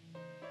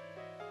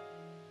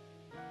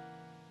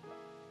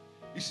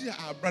 You see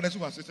our brothers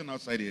who are sitting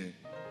outside here.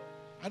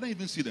 I don't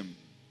even see them.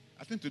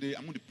 I think today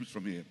I'm going to preach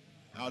from here.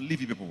 I'll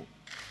leave you people.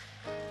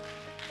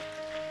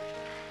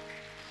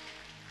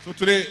 So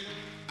today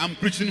I'm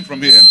preaching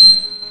from here.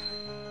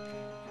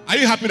 Are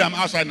you happy that I'm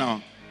outside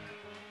now?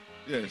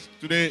 Yes.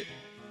 Today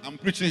I'm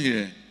preaching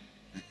here.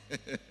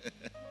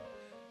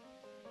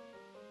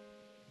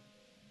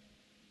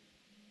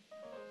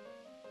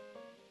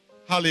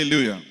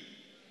 Hallelujah.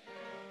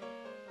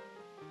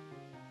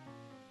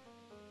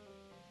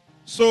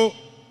 So,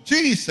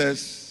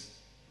 Jesus,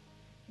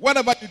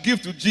 whatever you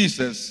give to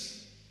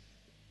Jesus,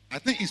 I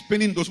think he's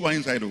paying those who are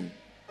inside.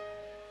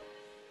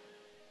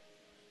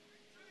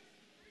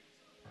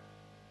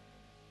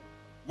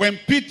 When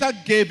Peter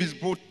gave his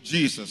boat to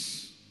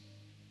Jesus,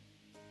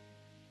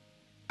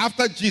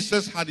 after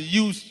Jesus had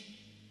used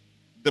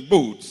the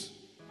boat,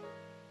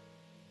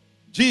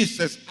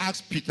 Jesus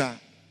asked Peter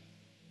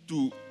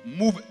to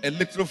move a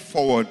little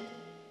forward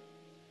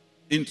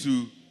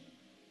into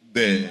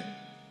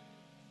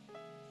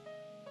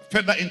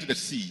further into the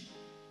sea.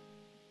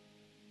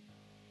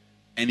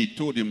 And he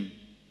told him,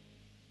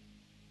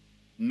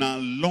 now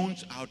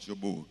launch out your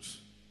boat.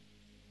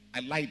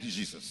 I like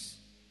Jesus.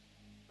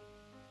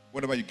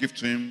 Whatever you give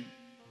to him,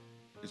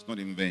 it's not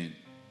in vain.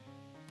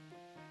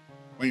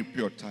 When you pay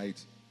your tithe,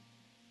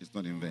 it's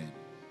not in vain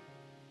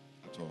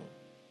at all.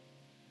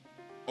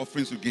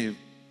 Offerings you give,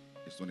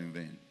 it's not in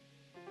vain.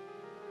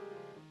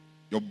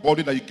 Your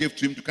body that you gave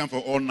to him to come for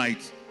all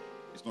night,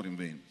 it's not in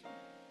vain.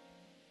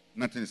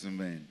 Nothing is in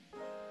vain.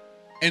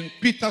 And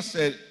Peter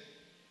said,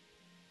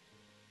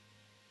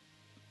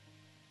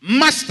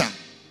 Master,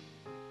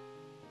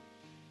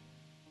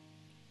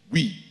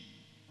 we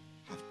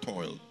have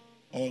toiled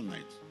all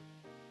night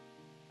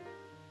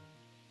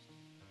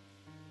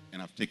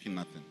and have taken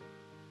nothing.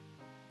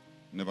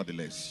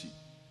 Nevertheless,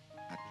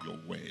 at your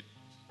word,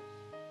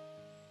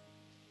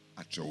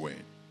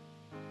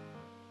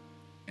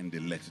 and they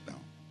let it down.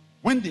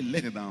 When they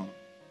let it down,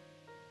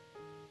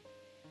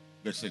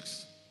 verse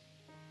 6,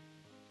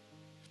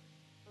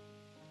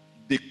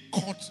 they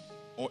caught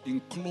or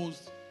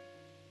enclosed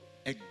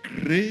a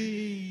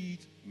great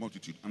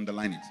multitude.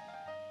 Underline it.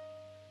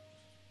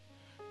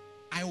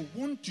 I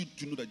want you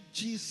to know that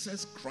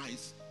Jesus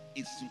Christ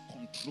is in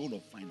control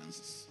of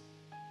finances.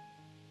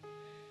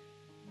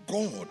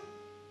 God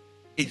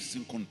is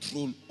in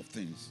control of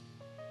things.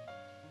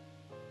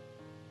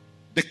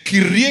 The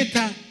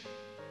creator,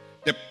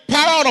 the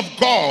power of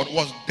God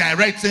was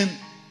directing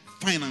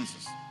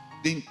finances.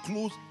 They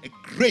enclosed a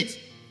great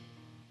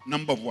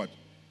number of what?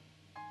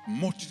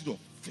 Multitude of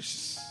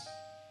fishes.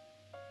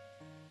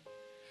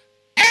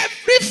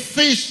 Every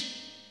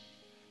fish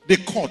they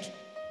caught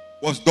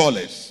was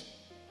dollars.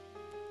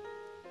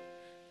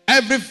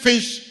 Every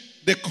fish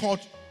they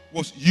caught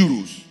was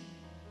euros.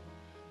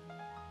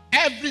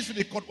 Every fish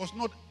they caught was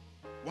not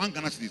 1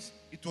 Ghana cedis.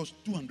 It was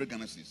 200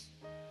 Ghana cedis.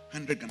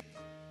 100 Ghana cedis.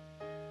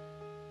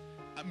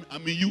 I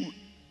mean, you,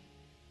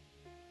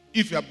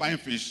 if you are buying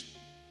fish,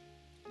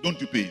 don't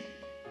you pay?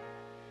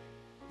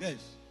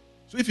 Yes.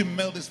 So if you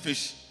melt this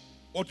fish,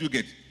 what do you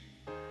get?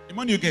 The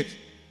money you get.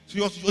 So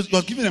you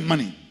was giving them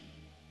money.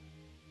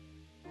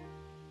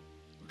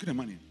 Give them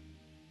money.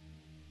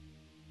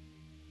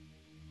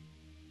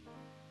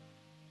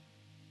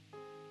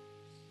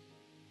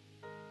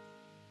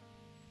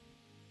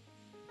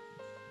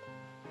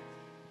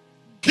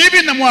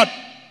 Giving them what?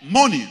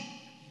 Money.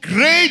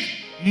 Great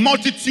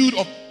multitude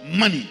of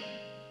money.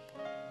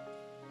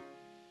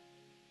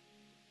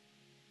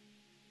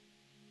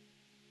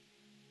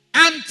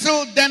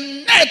 Until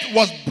the net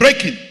was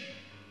breaking.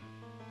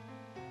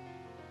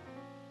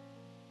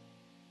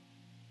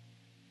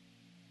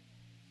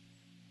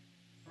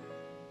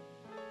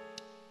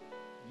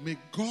 May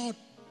God,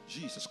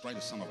 Jesus Christ,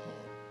 the Son of God,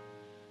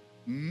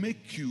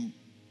 make you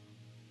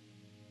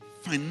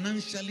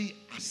financially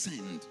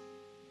ascend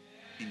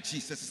in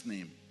Jesus'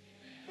 name.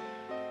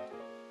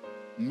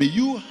 May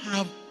you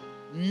have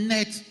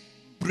net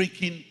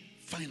breaking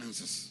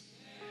finances.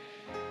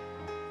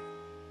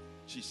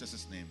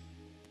 Jesus' name.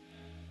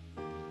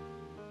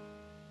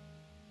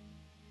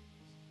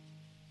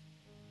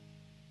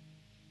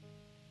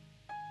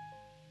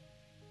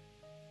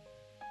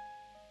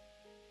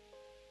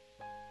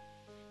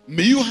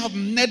 May you have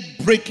net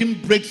breaking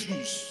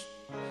breakthroughs.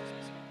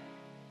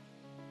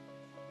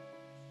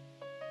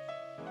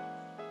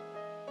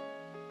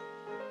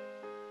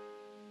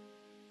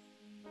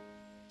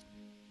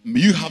 May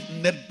you have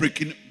net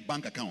breaking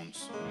bank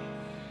accounts.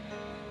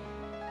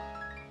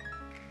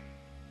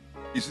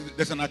 You see,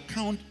 there's an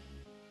account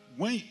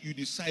when you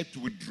decide to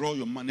withdraw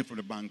your money from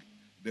the bank,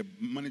 the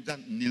manager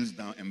kneels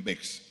down and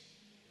begs.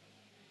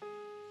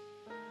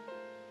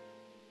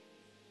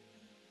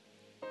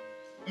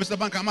 Mr.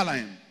 Bank, am I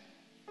lying?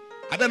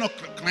 Are there no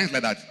clients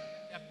like that?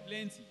 There are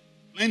plenty.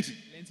 Plenty.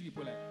 Plenty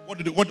people like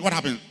that. What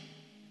happens?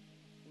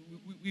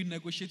 We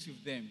negotiate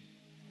with them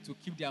to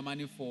keep their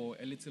money for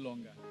a little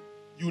longer.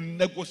 You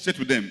negotiate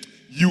with them.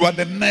 You are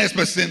the next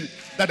person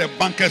that the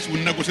bankers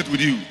will negotiate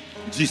with you.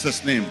 In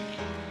Jesus' name.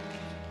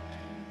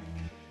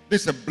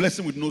 This is a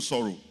blessing with no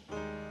sorrow.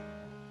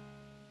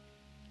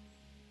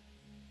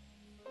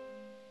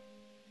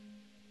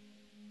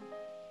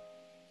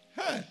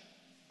 Hey.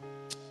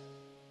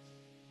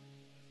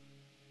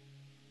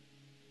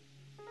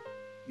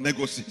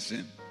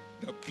 Negotiation.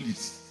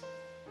 Please.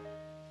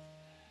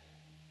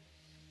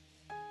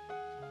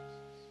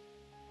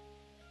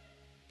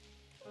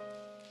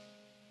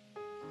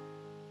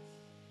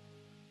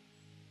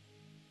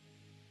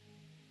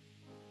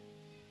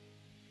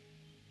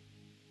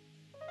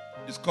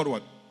 It's called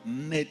what?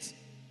 Net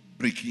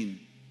breaking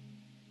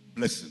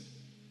blessing.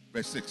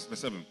 Verse 6, verse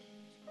 7.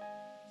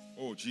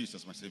 Oh,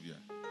 Jesus, my Savior.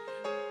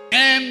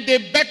 And they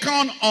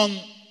beckoned on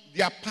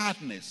their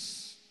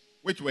partners,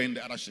 which were in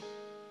the other ship,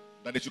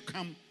 that they should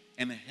come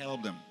and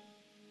help them.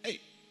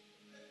 Hey,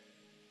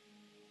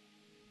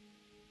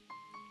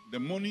 the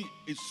money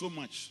is so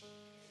much.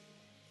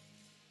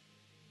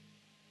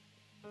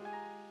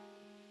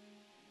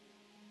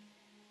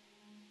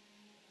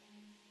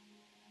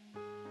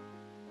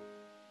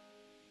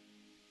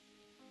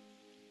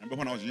 I remember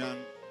when I was young,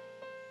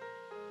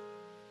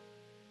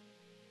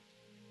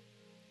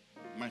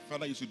 my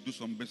father used to do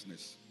some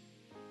business.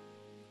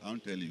 I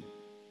won't tell you.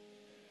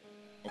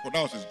 But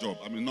that was his job.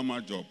 I mean,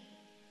 normal job.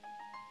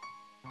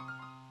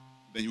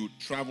 Then he would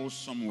travel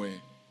somewhere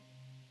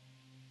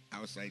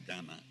outside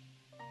Ghana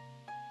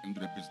and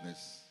do the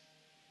business.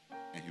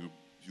 And he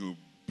would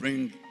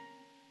bring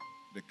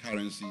the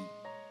currency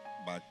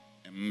back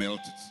and melt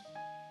it.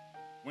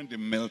 When they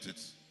melt it,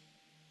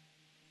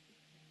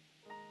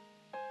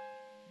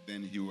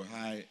 then he will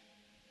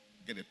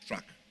get a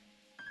truck.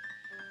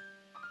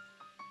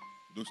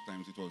 Those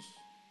times it was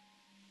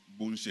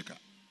bone shaker.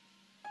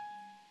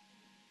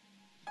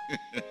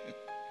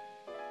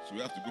 So we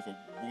have to go for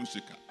bone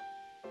shaker.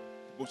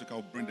 Bone shaker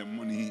will bring the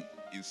money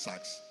in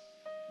sacks.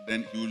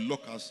 Then he will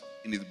lock us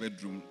in his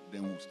bedroom.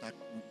 Then we'll start.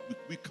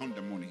 We count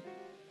the money.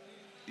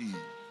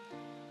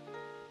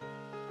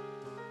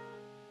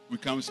 We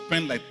can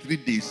spend like 3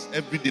 days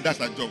every day. That's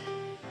our job.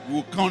 We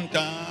will count,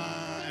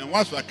 and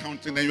once we are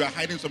counting, then you are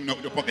hiding something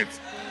in your pockets.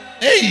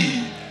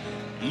 Hey,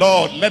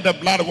 Lord, let the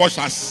blood wash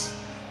us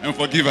and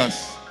forgive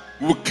us.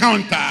 We will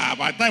count.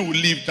 By the time we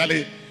leave,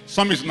 Charlie,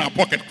 some is in our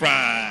pocket.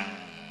 Cry.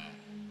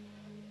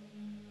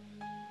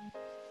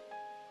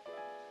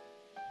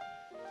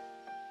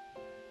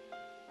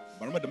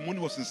 But remember, the money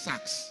was in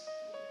sacks.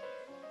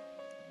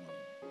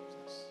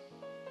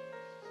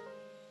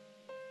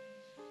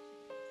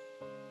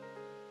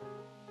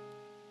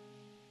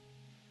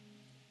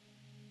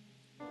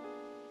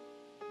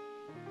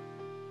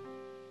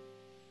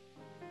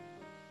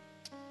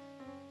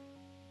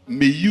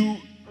 May you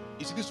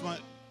see this one.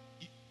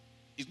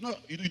 It's not,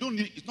 you don't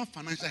need, it's not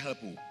financial help.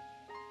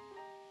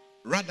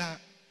 Rather,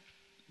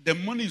 the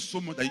money is so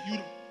much that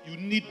you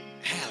need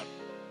help.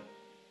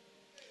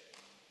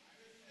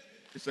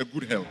 It's a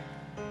good help.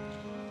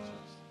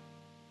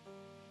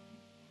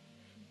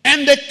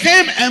 And they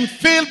came and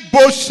filled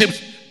both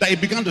ships, that he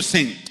began to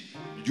sing.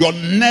 Your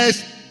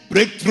next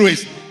breakthrough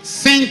is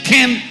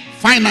sinking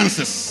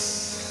finances.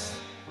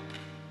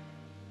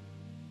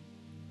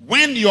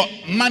 When your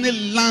money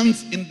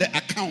lands in the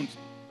account,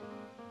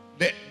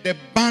 the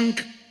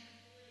bank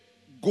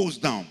goes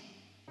down.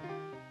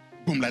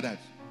 Boom, like that.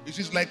 It's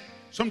just like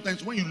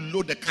sometimes when you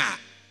load the car,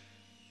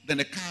 then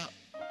the car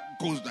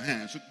goes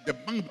down. So the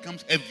bank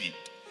becomes heavy.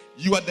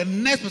 You are the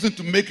next person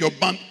to make your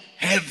bank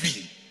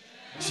heavy.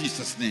 In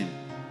Jesus' name.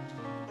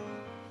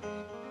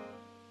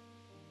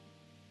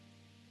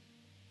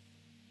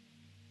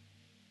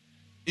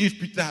 If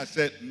Peter had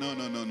said, no,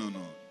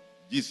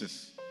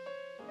 Jesus,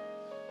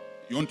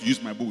 you want to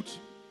use my boat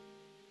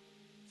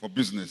for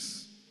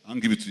business, I'll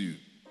give it to you.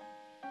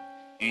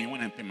 And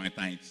when I pay my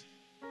tithes,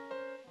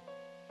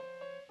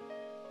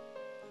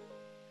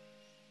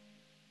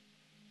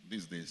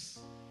 these days,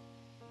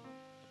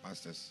 the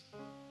pastors,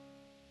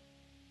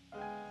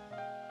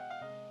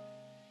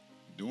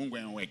 they won't go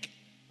and work.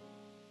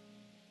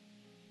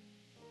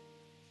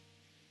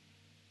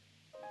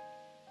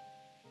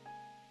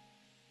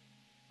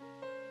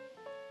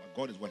 But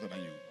God is wiser than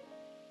you.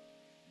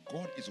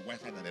 God is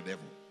wiser than the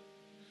devil.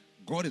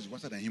 God is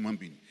wiser than human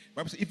being. The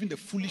Bible says even the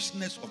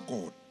foolishness of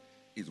God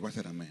is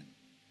wiser than man.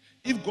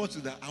 If God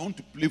says that I want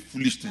to play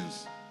foolish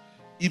things,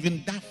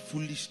 even that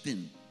foolish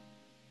thing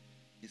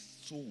is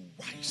so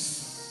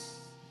wise.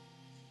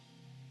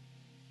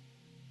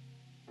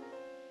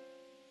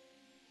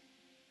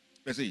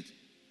 Verse 8.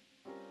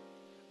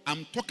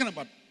 I'm talking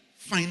about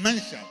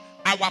financial.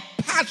 Our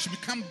path should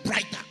become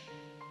brighter.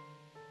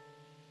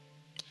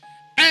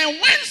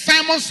 And when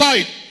Simon saw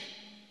it,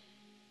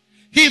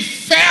 he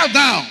fell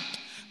down.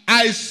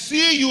 I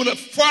see you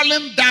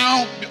falling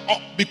down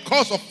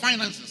because of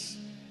finances.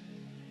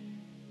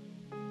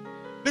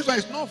 This one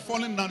is not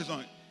falling down. This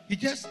one, he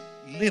just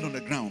laid on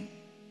the ground.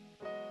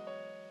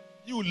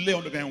 You will lay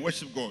on the ground and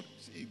worship God.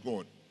 Say,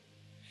 God.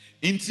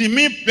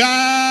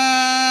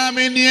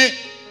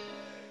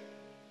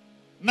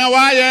 Now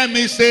I am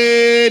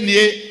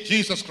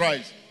Jesus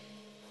Christ.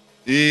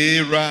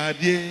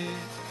 Irradiate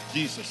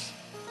Jesus.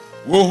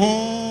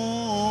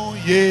 Oh,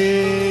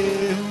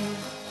 yeah.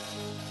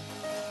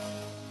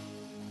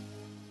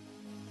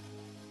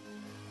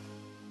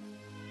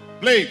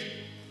 Play it.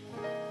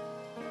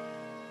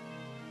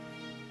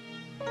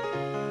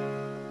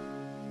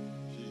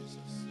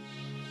 Jesus.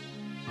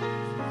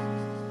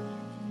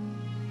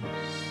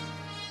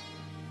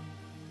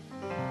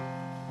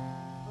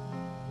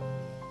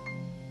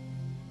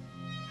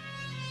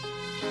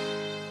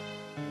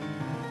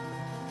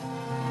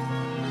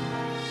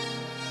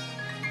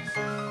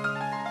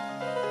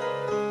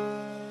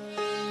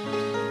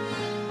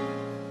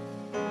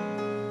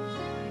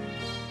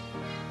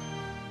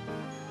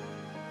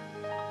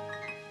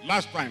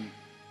 Last time.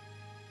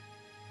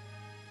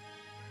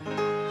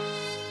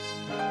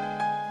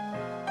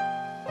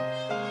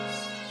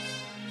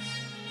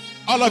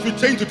 All of you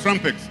change to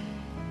trumpets.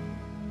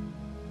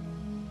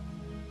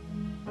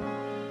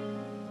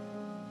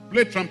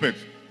 Play trumpet.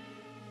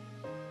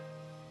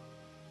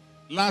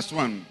 Last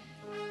one.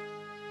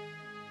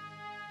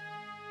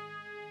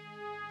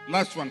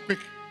 Last one, quick.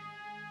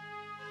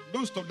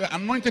 Don't stop. The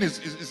anointing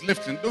is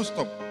lifting. Don't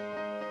stop.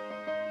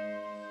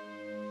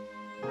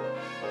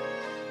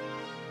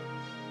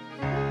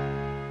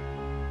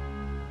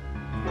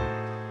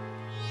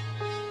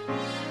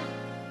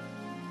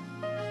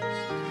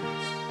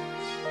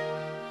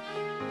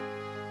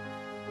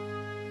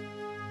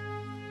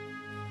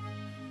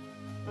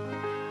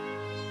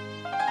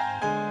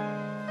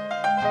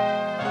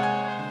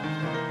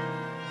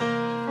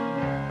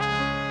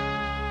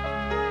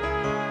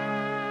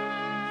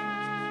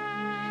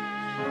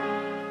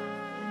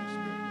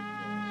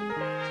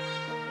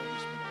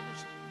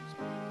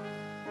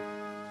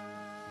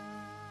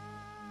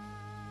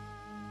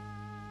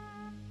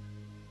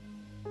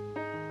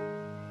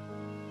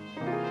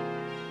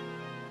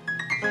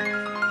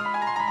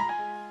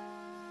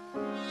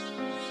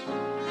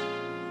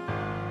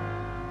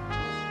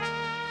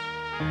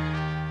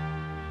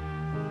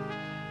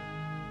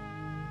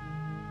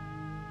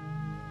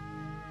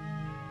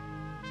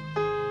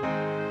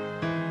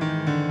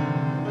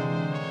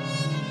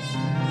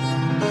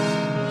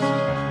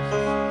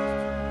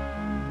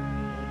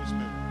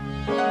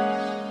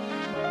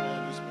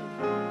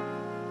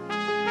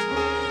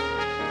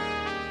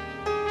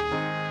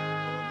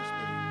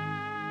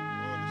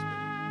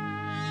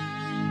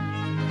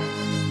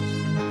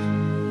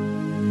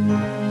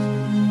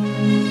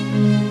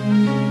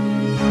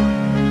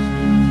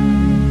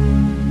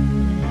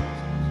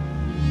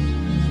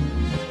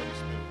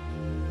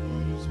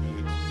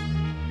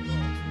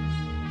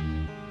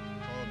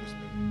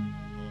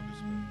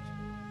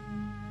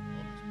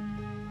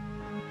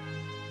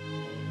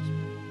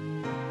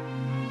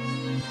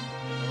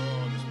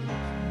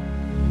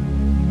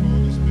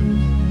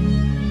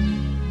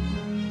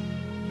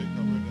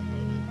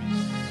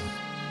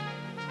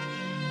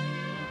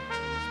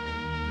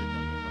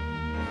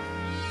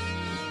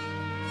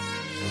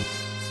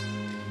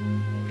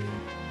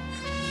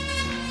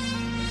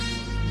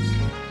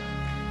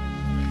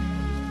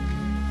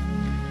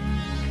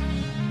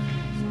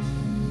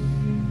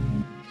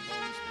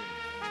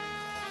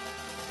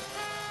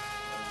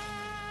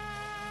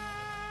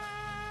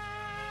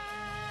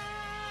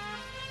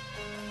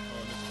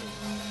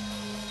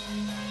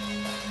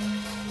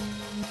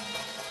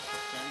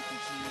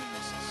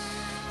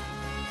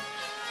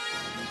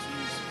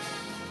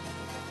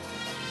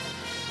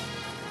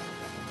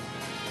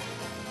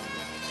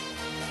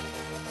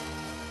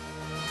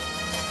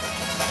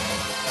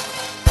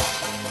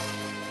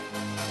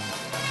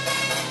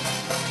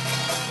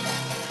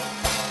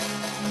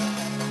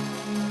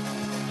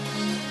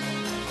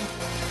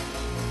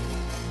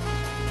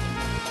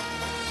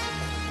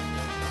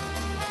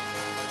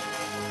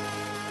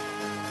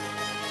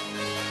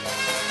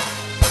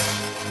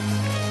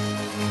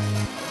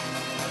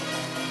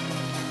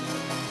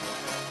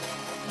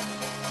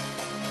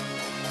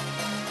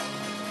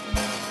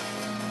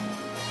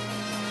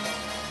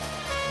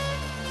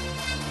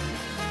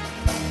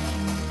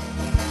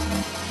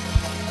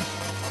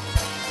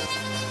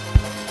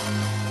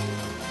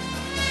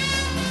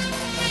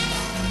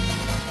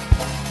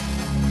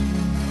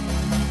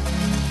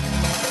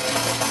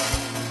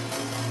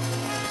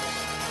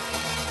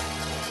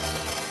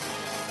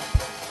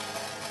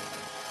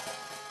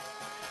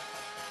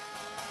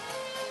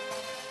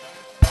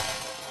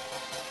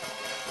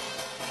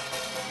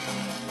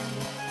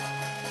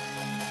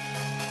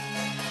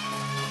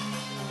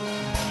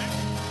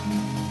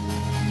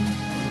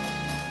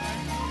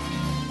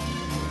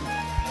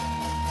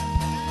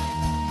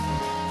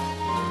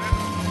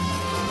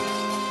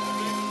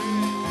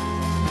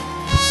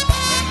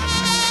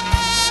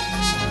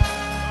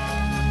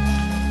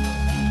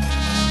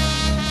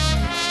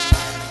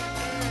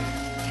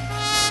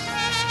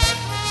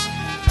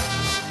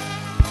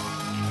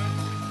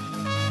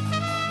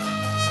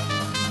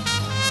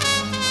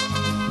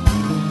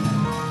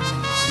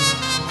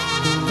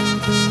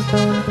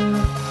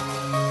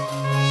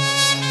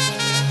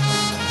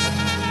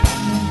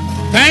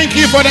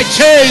 for the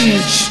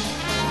change.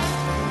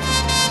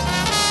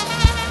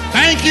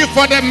 Thank you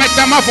for the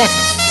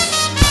metamorphosis.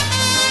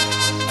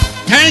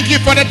 Thank you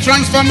for the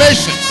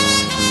transformation.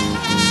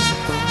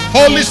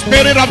 Holy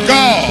Spirit of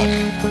God.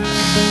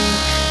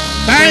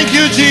 Thank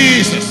you,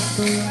 Jesus.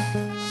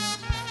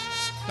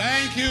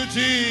 Thank you,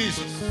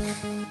 Jesus.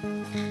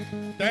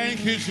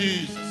 Thank you,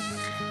 Jesus.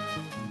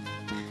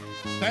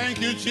 Thank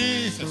you,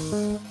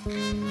 Jesus.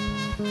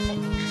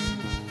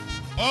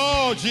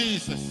 Oh,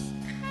 Jesus.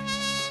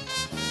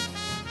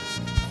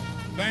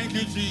 Thank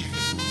you,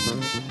 Jesus.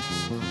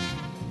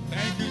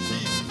 Thank you,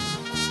 Jesus.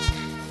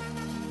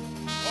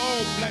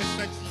 Oh, bless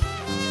the Jesus.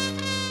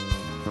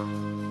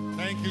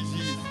 Thank you,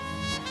 Jesus.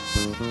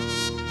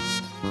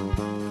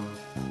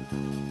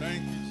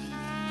 Thank you,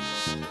 Jesus.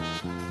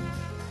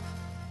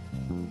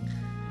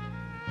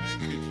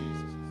 Thank you, Jesus.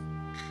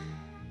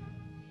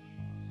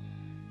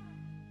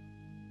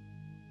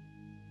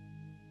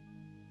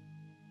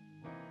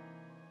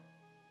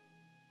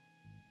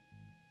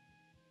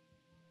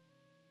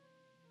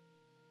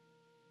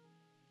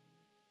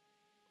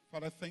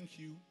 Father, thank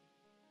you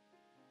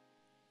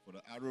for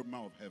the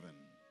aroma of heaven.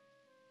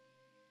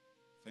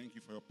 Thank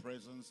you for your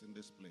presence in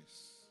this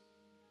place.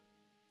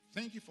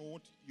 Thank you for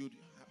what you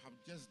have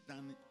just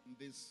done in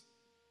this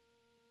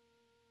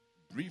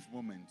brief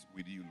moment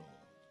with you,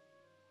 Lord.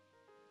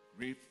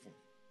 Grateful,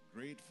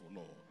 grateful,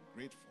 Lord,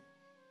 grateful,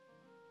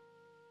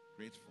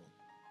 grateful.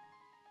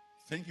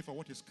 Thank you for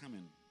what is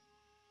coming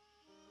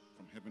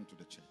from heaven to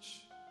the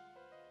church.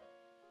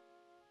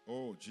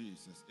 Oh,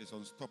 Jesus, it's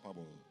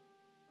unstoppable.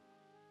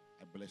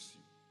 I bless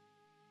you.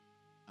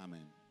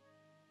 Amen.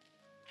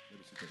 Let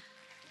me sit.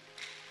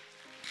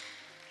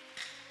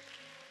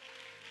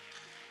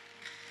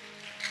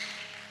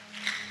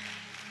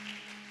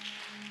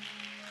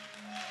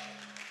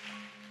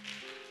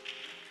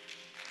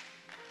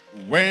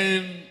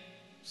 When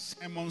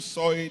Simon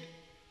saw it,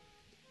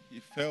 he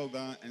fell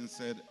down and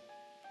said,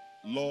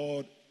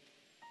 Lord,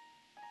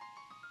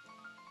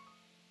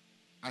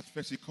 at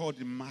first he called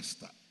him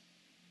Master,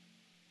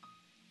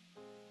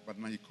 but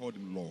now he called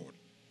him Lord.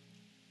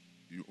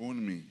 You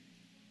own me.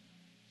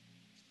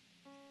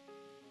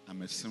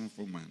 I'm a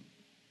sinful man.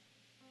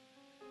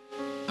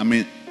 I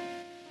mean,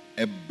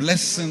 a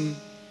blessing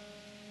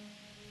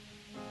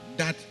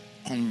that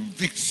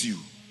convicts you.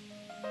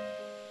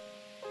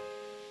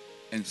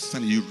 And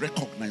suddenly you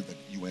recognize that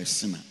you are a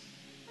sinner.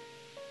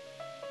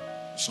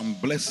 Some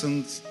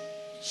blessings,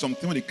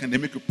 something when they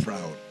make you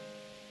proud.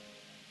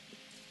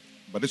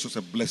 But this was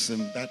a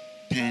blessing that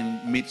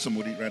made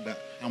somebody rather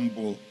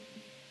humble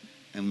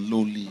and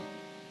lowly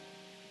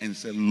and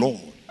said,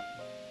 Lord,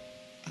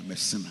 I'm a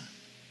sinner.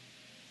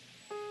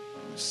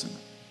 I'm a sinner.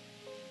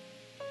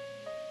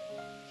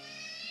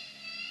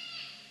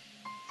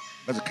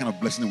 That's the kind of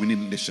blessing that we need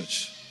in this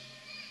church.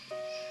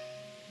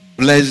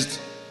 Blessed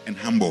and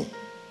humble.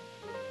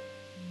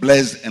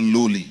 Blessed and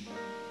lowly.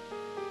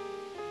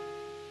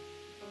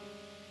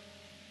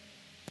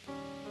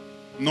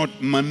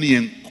 Not money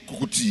and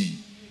kukuti.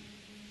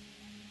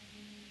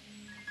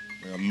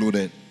 We are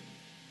loaded.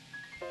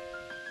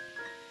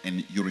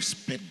 And you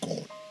respect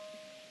God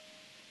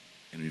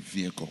and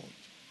revere God.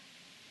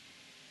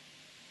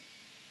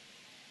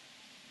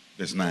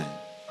 Verse 9.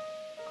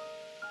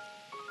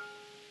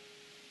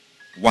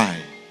 Why?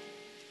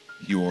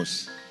 He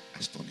was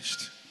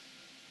astonished.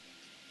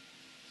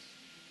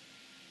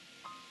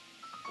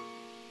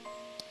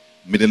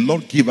 May the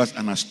Lord give us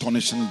an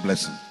astonishing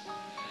blessing.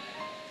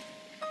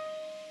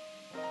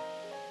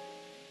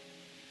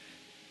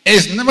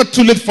 It's never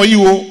too late for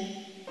you.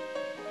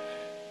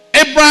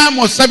 Abraham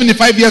was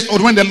 75 years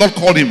old when the Lord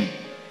called him.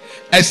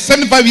 A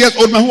 75 years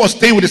old man who was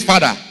staying with his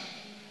father.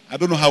 I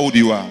don't know how old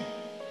you are.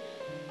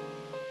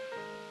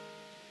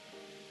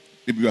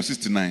 Maybe you are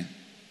 69.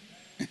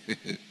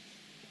 It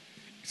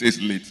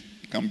says late.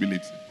 It can't be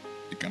late.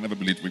 It can never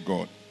be late with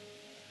God.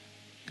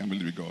 It can't be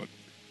late with God.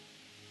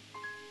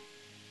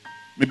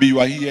 Maybe you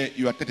are here,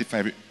 you are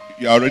 35.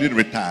 You are already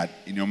retired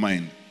in your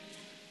mind.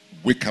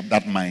 Wake up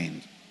that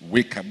mind.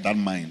 Wake up that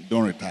mind.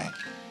 Don't retire.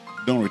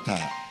 Don't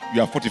retire.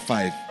 You are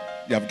 45.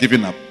 You have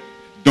given up.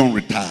 Don't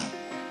retire.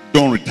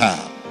 Don't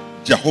retire.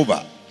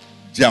 Jehovah,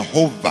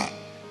 Jehovah,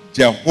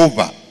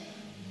 Jehovah,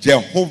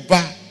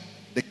 Jehovah,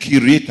 the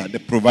creator, the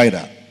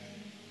provider.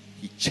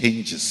 He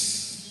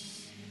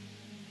changes.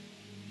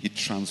 He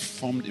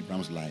transformed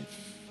Abraham's life.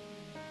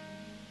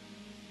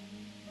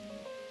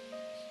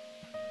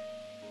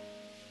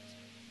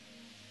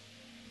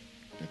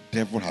 The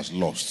devil has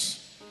lost.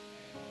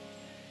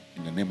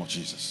 In the name of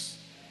Jesus.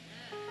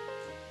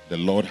 The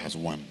Lord has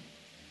won.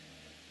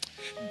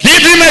 Give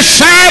him a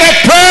shout of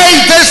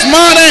praise this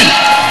morning.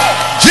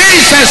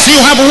 Jesus, you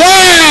have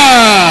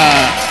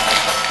won.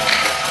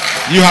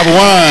 You have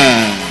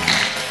won.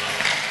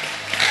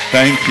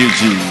 Thank you,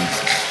 Jesus.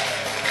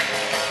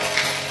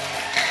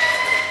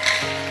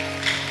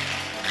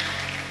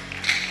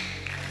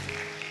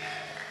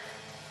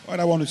 What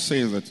I want to say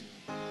is that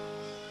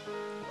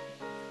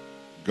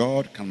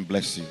God can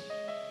bless you.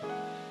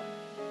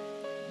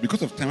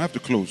 Because of time, I have to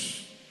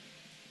close.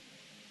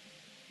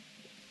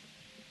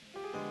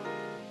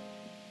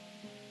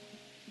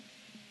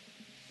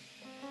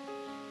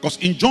 Because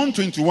in John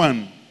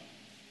 21,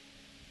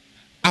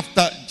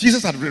 after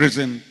Jesus had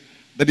risen,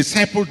 the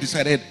disciples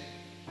decided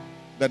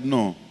that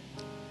no,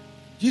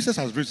 Jesus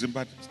has risen,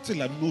 but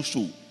still I'm no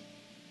show.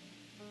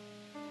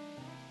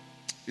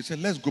 He said,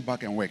 let's go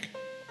back and work.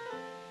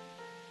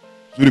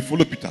 So they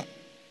followed Peter.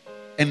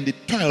 And they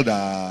toiled,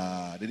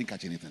 they didn't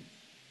catch anything.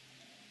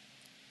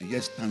 And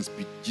here stands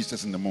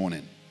Jesus in the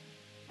morning.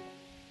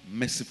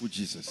 Merciful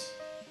Jesus.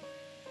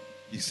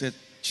 He said,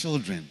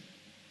 children.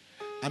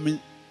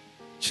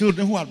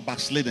 Children who are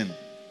backslidden.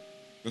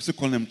 We still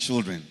call them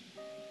children.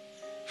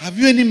 Have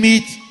you any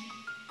meat?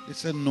 They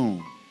said,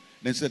 no.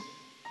 Then said,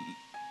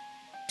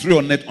 throw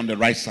your net on the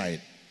right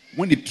side.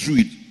 When they threw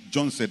it,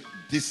 John said,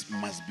 this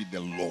must be the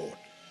Lord.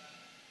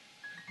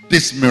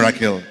 This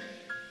miracle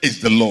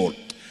is the Lord.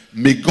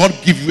 May God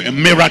give you a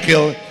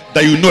miracle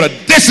that you know that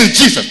this is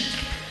Jesus.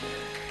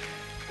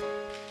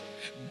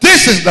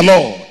 This is the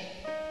Lord.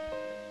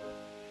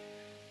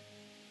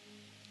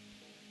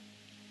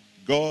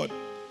 God,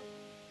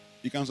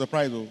 you can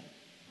surprise you.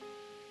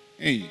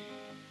 Hey,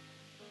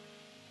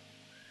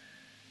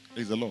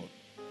 is the Lord.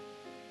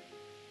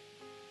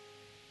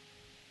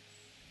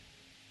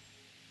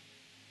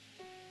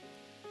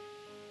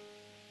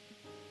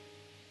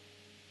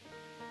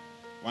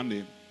 One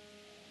day,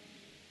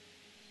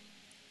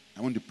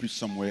 I went to preach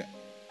somewhere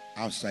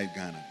outside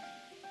Ghana.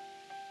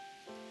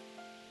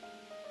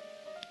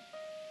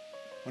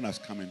 When I was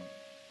coming,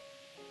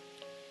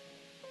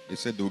 they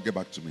said they will get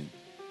back to me.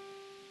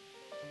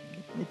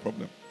 No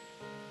problem.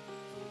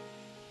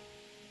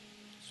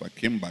 So I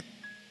came back.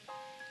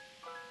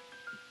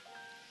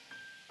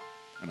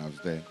 And I was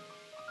there.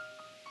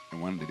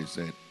 And one day they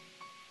said,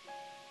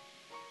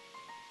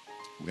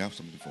 we have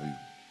something for you.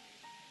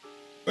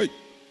 Hey!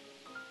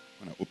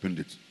 When I opened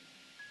it,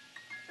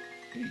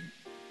 hey,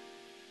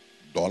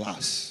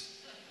 dollars.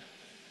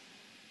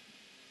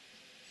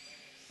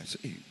 I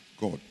said, hey,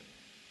 God.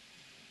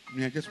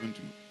 I just went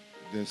to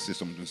just say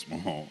something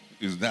small.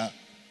 Is that?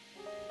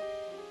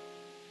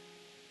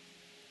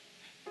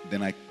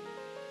 Then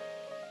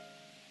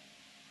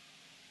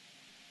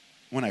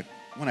when I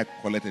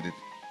collected it,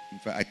 in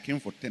fact, I came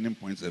for turning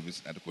point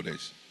service at the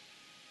college.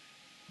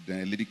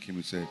 Then a lady came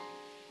and said,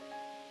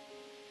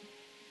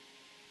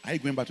 are you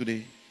going back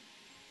today?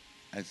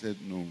 I said,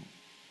 no.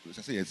 I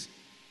said, yes.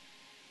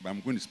 But I'm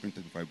going to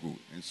Springton before I go.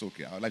 And it's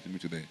okay. I would like to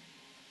meet you there.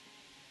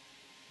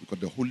 Because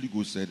the Holy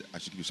Ghost said, I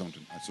should give you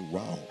something. I said,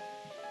 wow.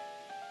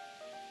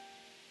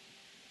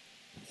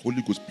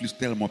 Holy Ghost, please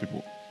tell more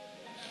people.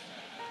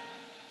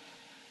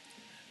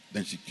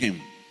 Then she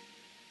came.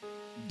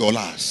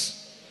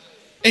 Dollars.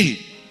 Hey.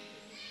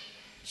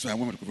 So I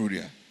went to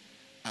Korea.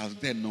 I was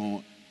there,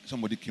 no.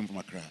 Somebody came from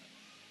Accra.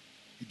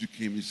 He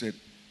came, he said,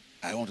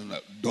 I want to know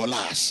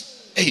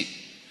dollars. Hey.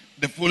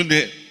 The following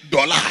day,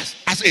 dollars.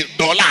 I say,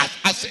 dollars.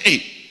 I say,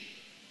 hey.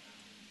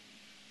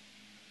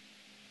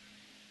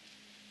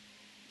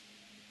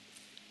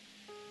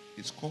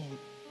 It's called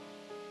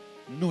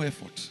no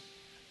effort.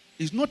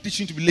 He's not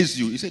teaching you to be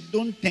lazy. He said,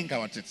 don't think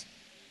about it.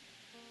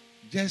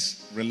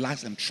 Just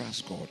relax and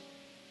trust God.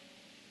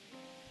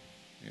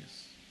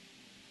 Yes.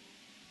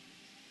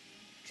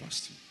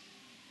 Trust Him.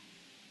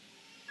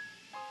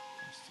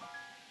 Trust Him.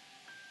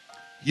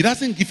 He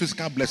doesn't give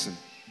physical blessing.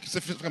 He gives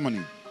physical money.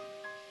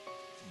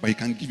 But He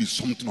can give you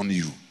something on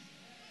you.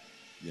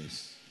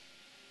 Yes.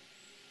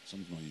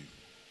 Something on you.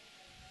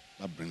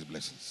 That brings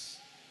blessings.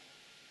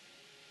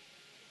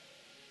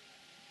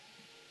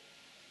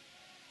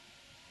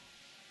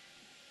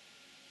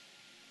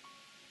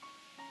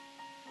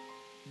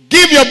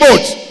 Give your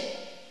boat.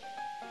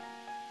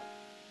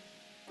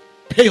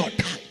 Pay your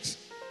tithes.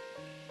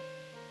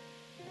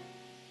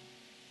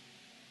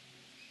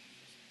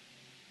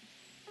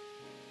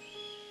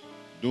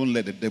 Don't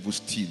let the devil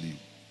steal you.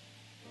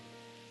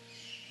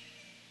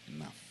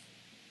 Enough.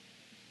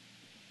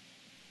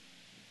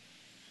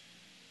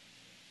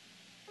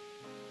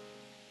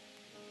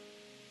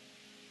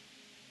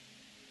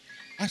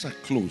 As I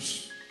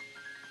close,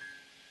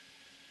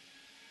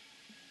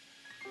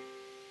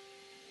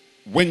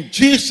 when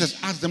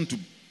Jesus asked them to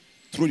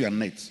throw their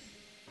nets,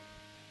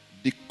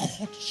 they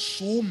caught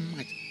so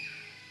much.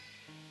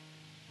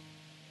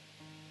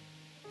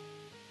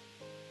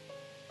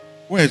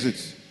 Where is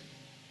it?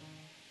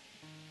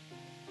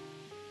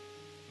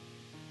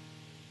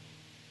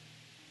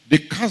 They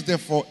cast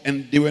therefore,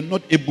 and they were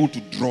not able to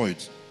draw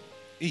it.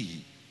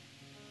 Hey,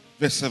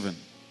 verse 7.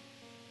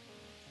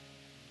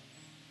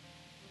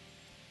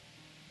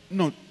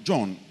 No,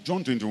 John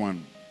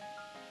 21.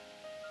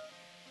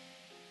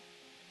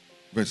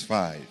 Verse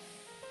 5.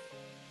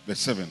 Verse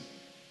 7.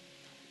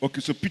 Okay,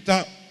 so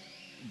Peter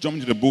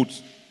jumped into the boat,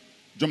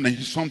 jumped and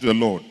he swam to the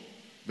Lord.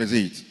 Verse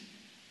 8.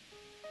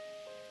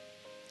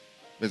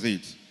 Verse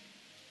 8.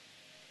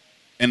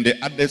 And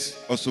the others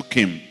also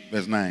came.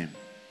 Verse 9.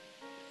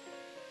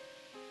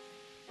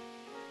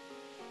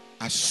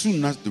 As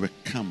soon as they were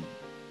come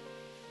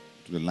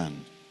to the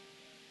land,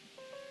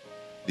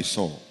 they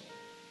saw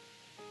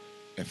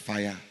a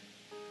fire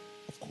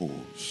of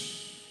coals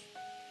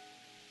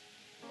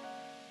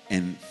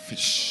and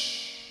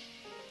fish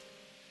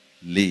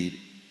laid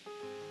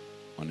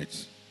on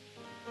it.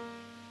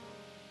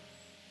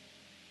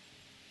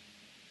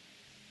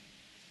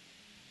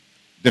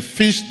 The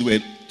fish they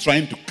were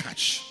trying to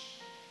catch,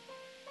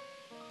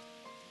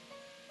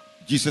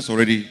 Jesus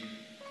already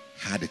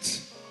had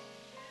it.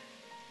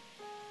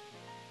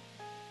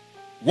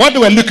 What they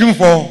were looking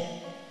for,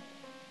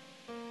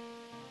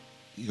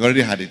 he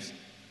already had it.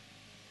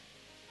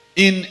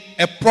 In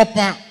a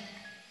proper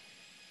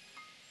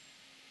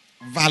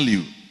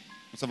value.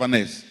 Mr.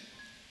 Vanessa,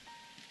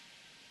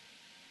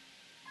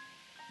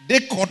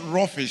 they caught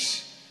raw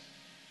fish.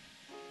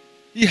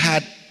 He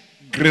had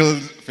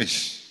grilled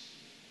fish.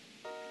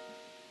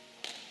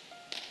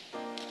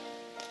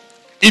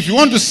 If you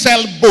want to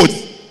sell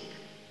both,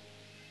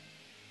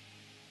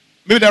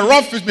 maybe the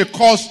raw fish may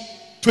cost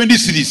 20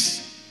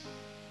 cedis,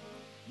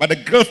 but the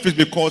grilled fish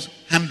may cost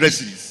 100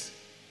 cedis.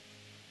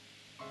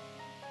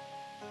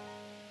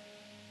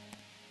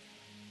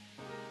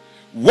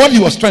 What he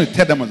was trying to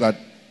tell them was that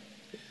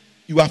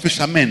you are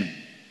fishermen.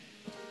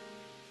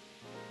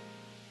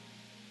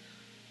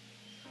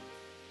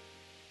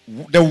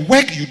 The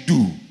work you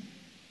do,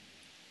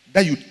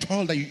 that you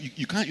told that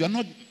you can't, you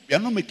are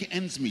not making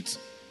ends meet.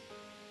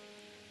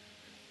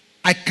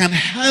 I can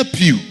help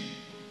you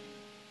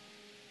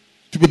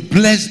to be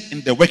blessed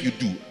in the work you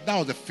do. That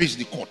was the fish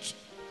they caught.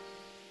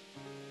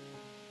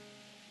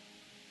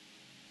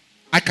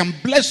 I can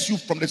bless you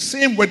from the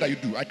same way that you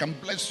do. I can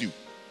bless you.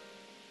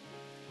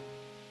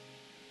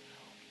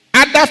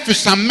 Other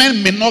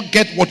fishermen may not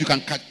get what you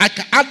can catch.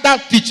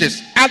 Other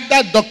teachers,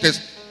 other doctors,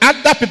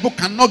 other people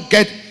cannot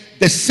get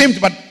the same,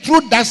 but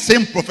through that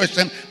same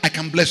profession, I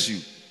can bless you.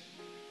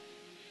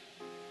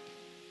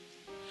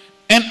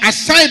 And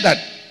aside that,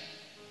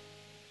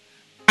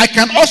 I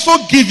can also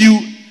give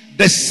you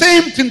the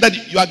same thing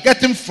that you are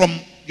getting from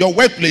your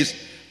workplace.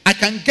 I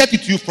can get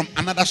it to you from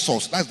another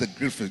source. That's the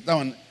great fish. That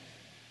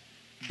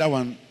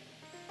one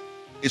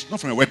is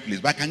not from your workplace,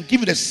 but I can give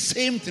you the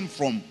same thing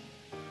from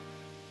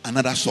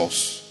another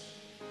source.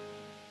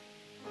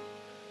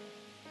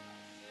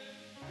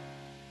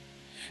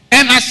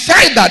 And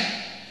aside that,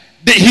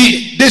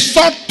 they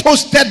saw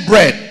toasted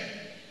bread.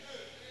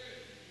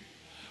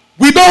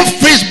 We don't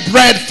fish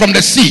bread from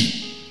the sea.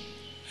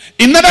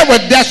 In other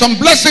words, there's some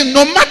blessing.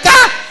 No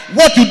matter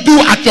what you do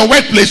at your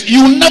workplace,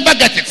 you will never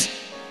get it.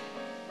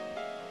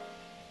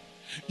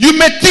 You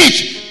may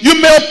teach,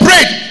 you may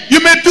operate, you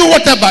may do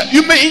whatever,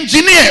 you may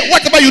engineer,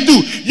 whatever you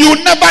do, you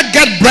will never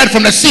get bread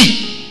from the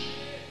sea.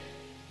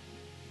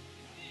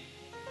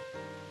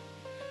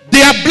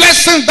 There are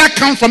blessings that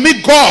come from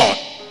me, God.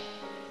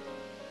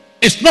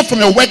 It's not from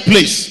your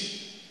workplace.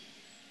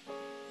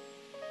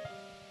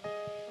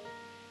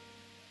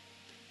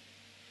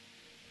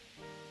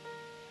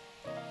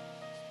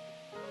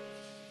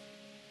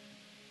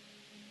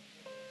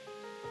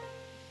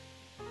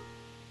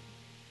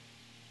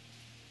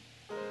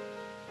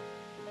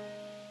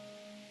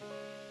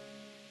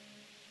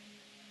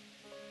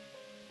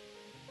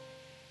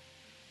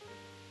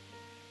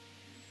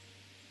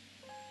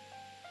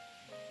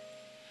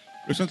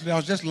 Recently, I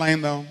was just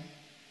lying down,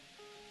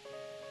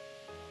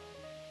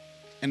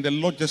 and the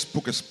Lord just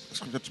spoke a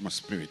scripture to my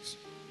spirit.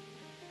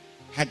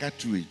 Haggai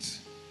 2:8.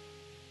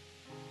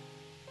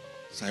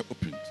 So I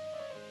opened.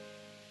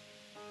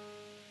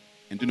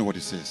 And do you know what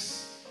it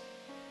says?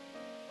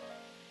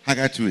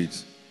 Haggai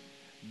 2:8.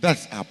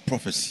 That's our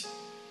prophecy.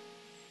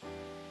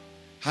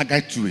 Haggai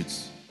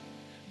 2:8.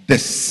 The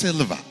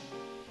silver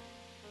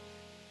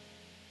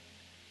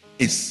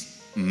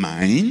is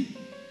mine,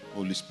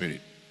 Holy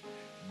Spirit.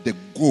 The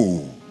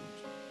gold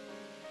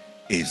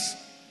is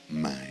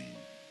mine,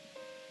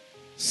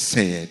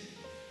 said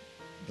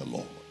the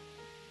Lord.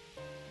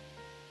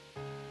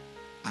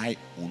 I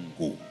own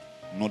gold,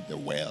 not the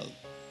world,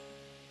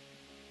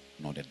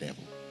 not the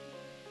devil.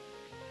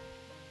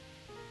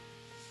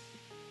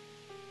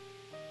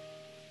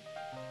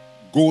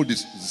 Gold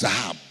is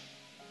zahab.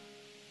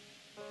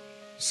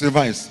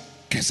 Silver is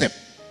kesep.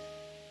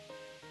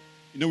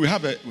 You know, we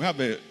have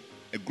a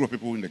group of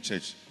people in the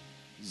church.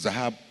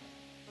 Zahab,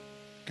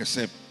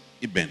 Kesep,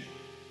 Iben,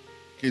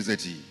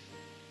 KZT.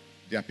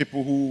 There are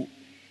people who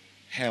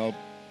help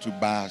to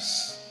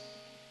bus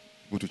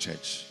go to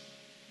church.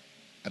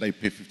 Either you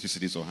pay 50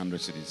 cedis or 100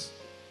 cedis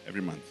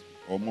every month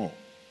or more.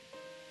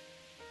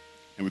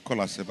 And we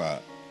call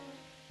ourselves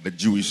the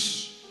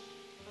Jewish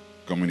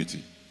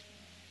community.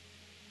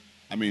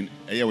 I mean,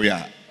 here we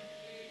are.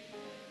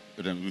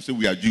 We say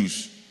we are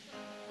Jews.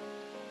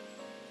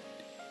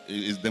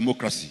 It's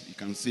democracy. You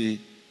can say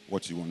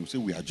what you want. We say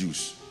we are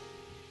Jews.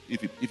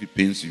 If it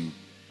pains you,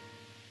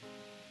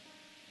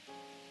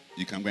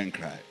 you can go and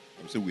cry.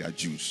 I say we are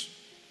Jews.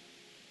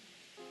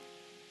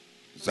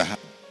 Zahab,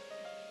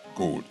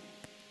 gold,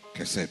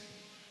 kesep,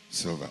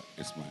 silver.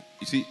 It's mine.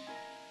 You see,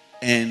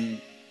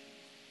 and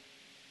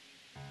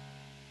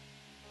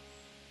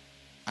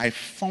I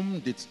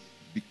formed it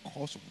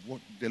because of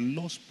what the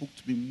Lord spoke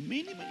to me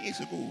many, many years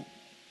ago.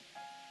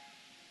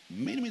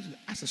 Many years ago,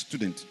 as a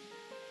student.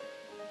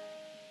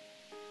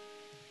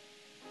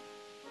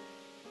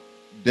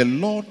 The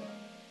Lord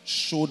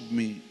showed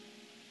me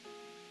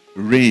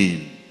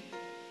rain.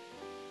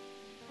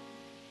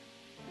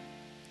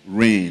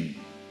 Rain.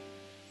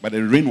 But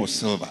the rain was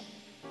silver.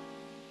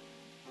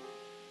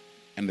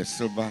 And the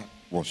silver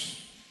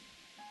was,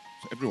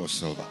 so everything was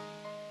silver.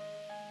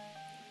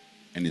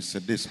 And he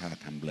said, this heart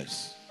can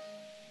bless.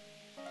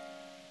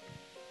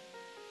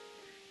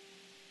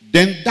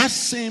 Then that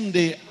same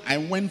day, I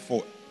went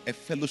for a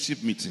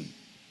fellowship meeting.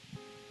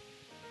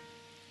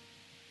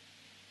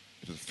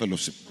 It was a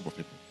fellowship group of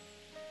people.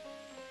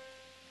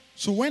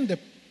 So when the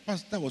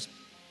pastor was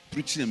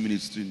preaching and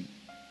ministering,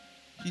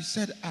 he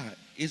said,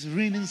 it's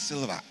raining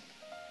silver.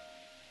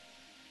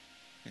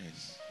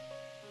 Yes.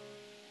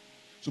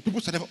 So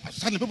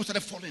suddenly people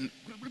started falling.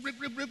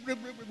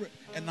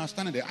 And now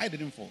standing there, I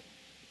didn't fall.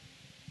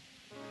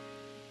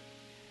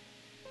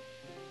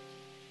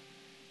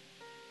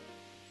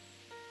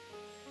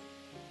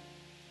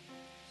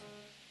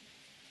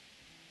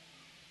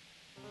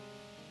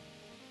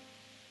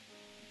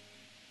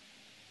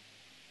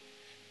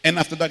 And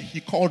after that,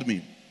 he called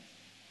me.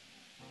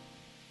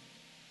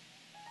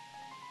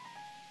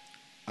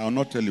 I will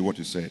not tell you what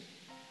he said.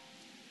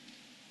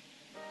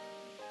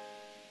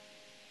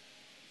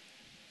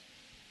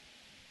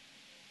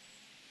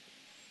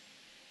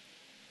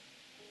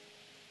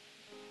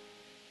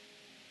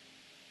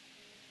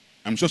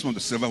 I'm sure some of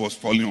the silver was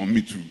falling on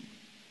me too.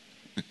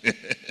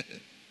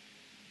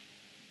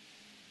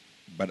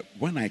 But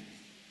when I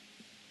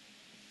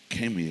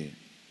came here,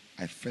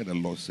 I felt the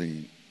Lord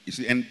saying, you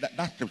see, and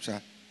that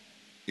scripture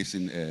is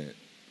in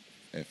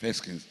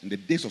First Kings. In the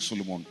days of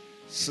Solomon,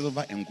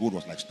 silver and gold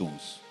was like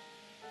stones.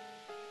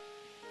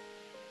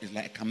 It's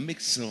like I can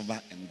make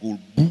silver and gold.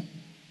 Boom.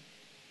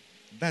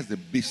 That's the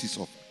basis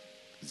of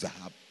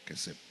Zahab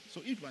Kesef.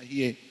 So if you are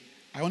here,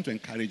 I want to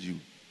encourage you,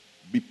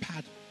 be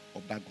part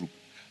of that group.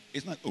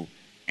 It's not,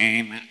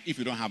 and if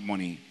you don't have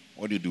money,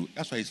 what do you do?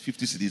 That's why it's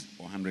 50 cedis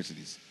or 100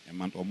 cedis a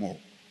month or more.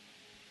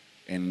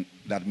 And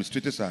the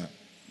administrators are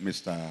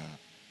Mr.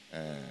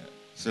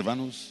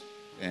 Silvanus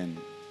and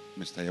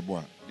Mr.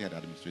 Yeboah. They are the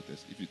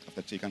administrators. If you,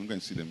 after check, you can go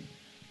and see them.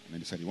 And then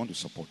they said, you want to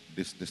support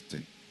this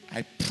thing.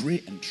 I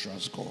pray and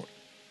trust God.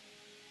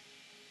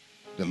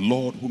 The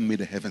Lord who made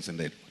the heavens and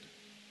the earth.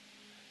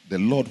 The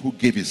Lord who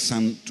gave his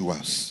son to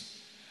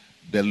us.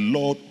 The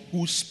Lord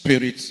whose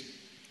spirit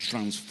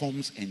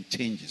transforms and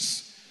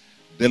changes.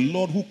 The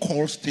Lord who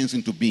calls things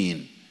into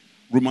being.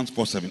 Romans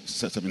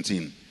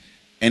 4:17.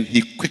 And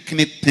he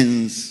quickened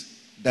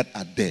things that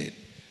are dead.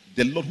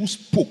 The Lord who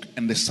spoke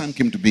and the sun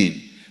came to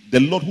being. The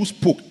Lord who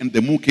spoke and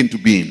the moon came to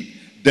being.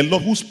 The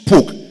Lord who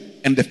spoke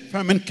and the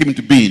firmament came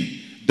into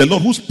being. The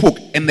Lord who spoke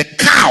and the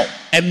cow,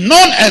 a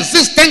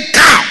non-existent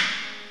cow,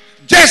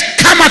 just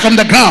came out from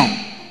the ground.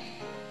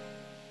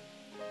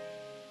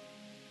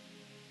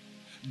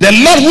 The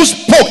Lord who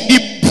spoke,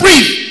 he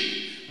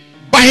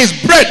breathed by his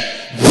breath.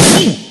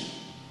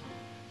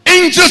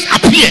 Angels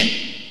appear,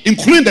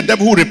 including the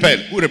devil who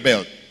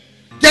rebelled.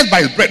 Just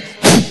by his breath.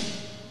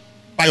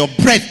 By your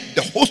breath,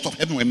 the host of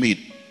heaven were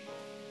made.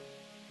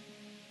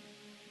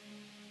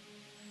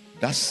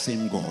 That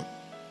same God.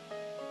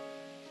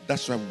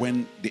 That's why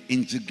when the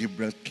angel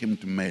Gabriel came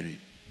to Mary,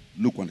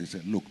 look what he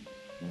said. Look,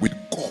 with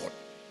God,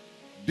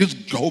 this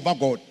Jehovah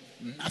God,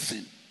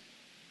 nothing.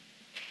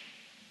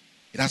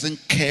 He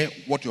doesn't care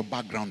what your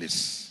background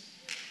is.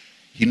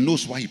 He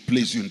knows why he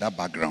placed you in that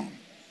background.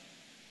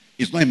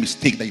 It's not a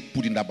mistake that he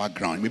put in that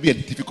background. It may be a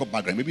difficult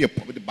background, maybe a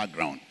poverty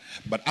background.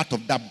 But out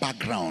of that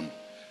background,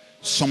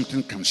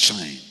 something can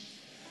shine.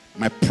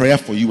 My prayer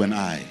for you and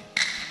I,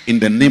 in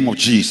the name of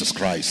Jesus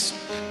Christ,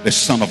 the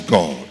Son of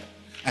God.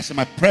 I say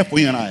my prayer for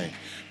you and I,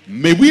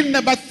 may we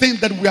never think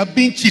that we are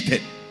being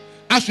cheated.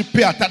 As we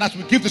pay attention, as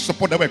we give the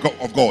support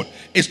of God,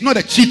 it's not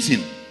a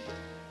cheating.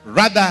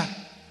 Rather,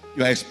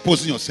 you are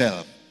exposing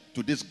yourself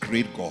to this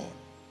great God.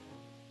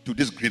 To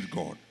this great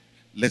God.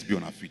 Let's be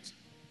on our feet.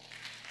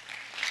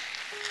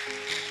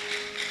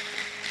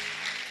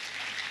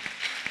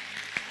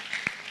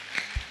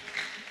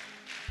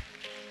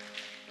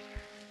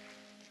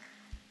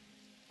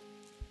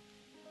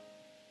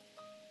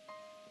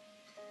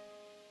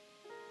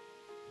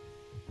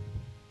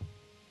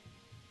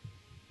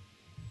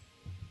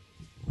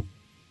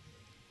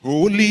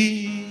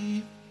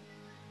 Holy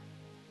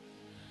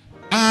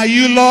are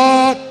you,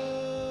 Lord,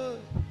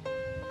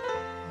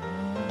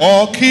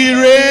 all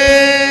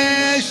creation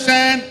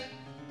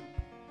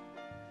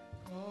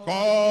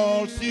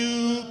calls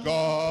you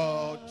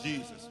God.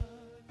 Jesus,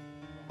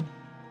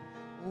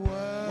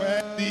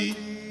 worthy,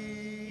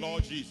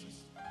 Lord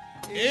Jesus,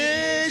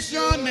 is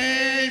your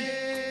name.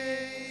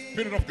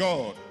 Spirit of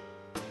God,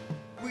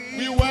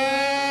 we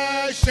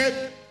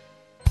worship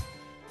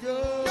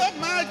your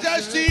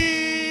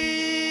majesty.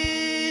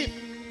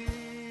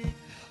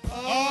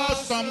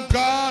 Awesome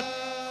God,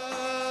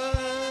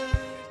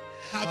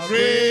 how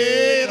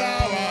great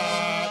thou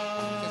art.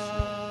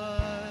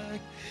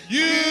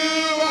 You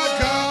are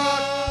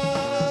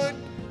God,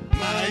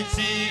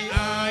 mighty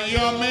are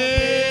your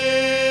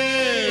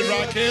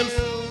miracles.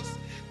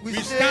 We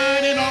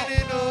stand in awe.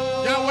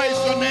 Yahweh is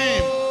your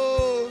name,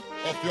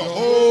 of your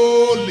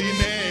holy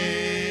name.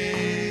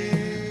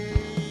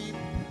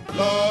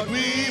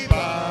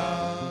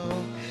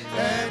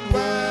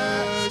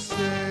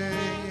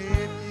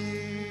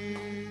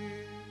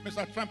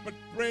 trumpet,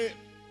 pray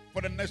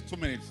for the next 2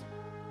 minutes.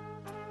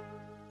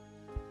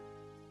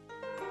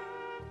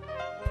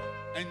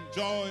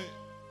 Enjoy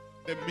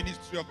the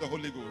ministry of the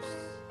Holy Ghost.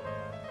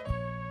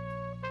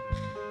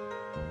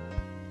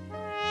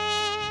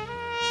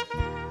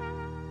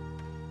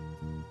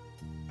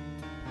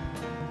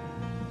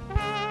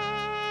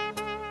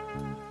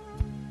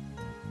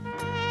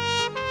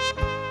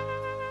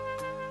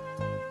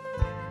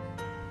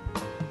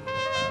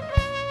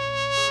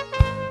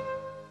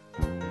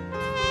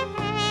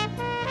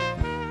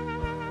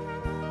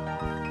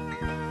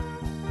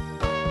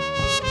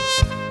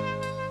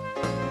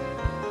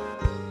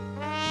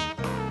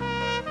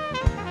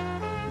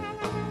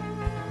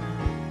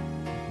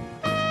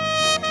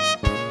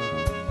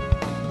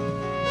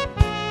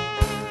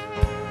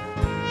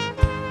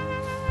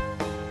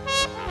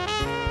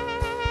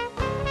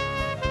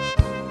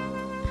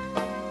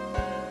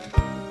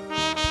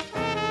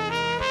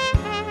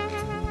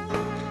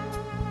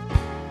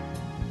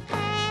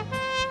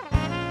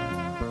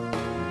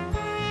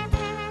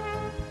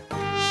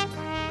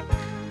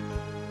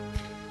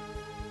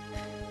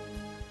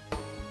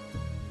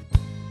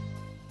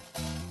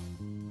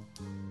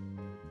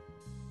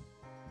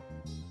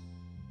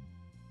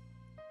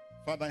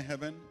 Father in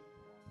heaven,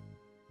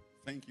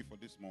 thank you for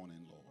this morning,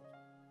 Lord.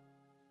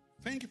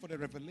 Thank you for the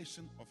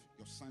revelation of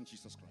your Son,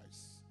 Jesus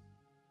Christ,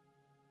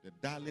 the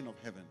darling of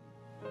heaven,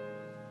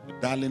 the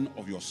darling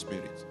of your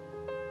spirit.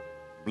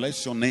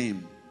 Bless your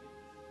name.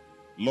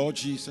 Lord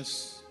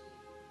Jesus,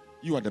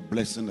 you are the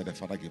blessing that the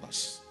Father gave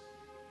us.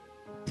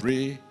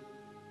 Pray,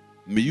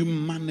 may you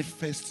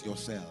manifest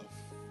yourself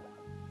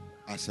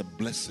as a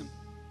blessing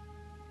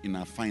in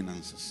our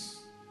finances.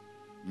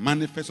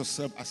 Manifest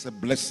yourself as a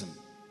blessing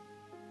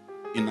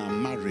in our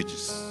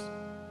marriages,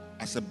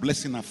 as a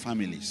blessing in our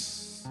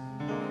families,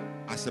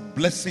 as a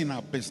blessing in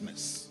our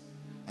business,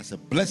 as a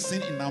blessing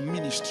in our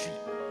ministry,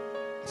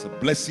 as a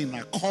blessing in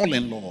our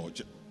calling,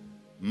 Lord.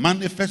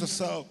 Manifest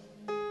yourself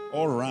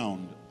all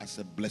around as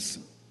a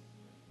blessing.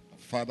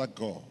 Father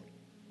God,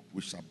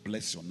 we shall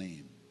bless your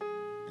name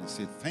and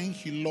say,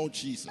 thank you, Lord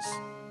Jesus,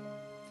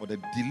 for the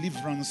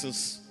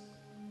deliverances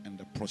and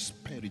the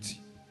prosperity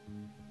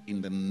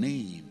in the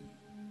name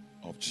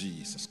of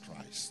Jesus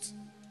Christ,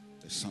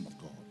 the Son of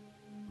God.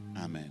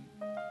 Amen.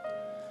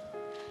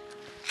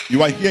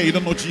 You are here, you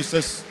don't know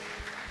Jesus,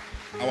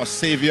 our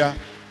Savior,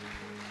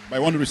 but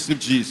you want to receive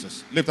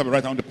Jesus. Lift up your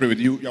right hand to pray with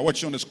you. You are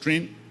watching on the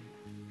screen.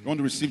 You want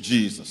to receive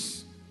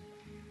Jesus.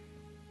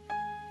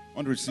 You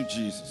want to receive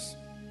Jesus.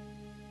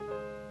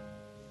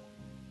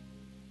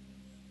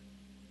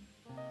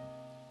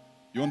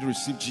 You want to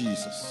receive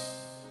Jesus.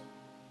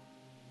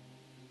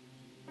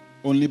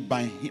 Only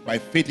by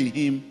faith in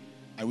him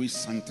are we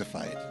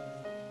sanctified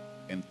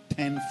and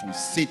turn from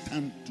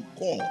Satan to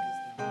God,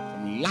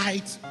 from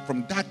light,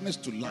 from darkness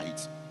to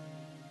light.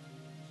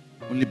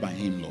 Only by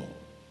him, Lord.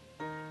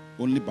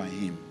 Only by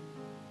him.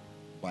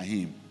 By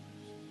him.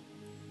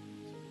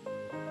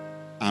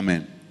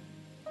 Amen.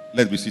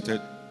 Let's be seated.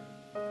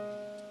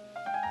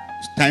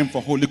 It's time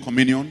for Holy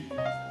Communion.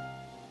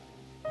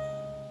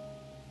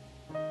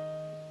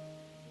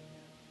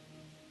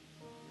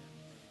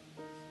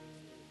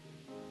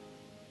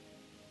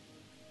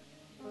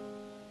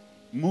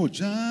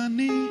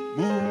 Mojani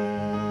mo,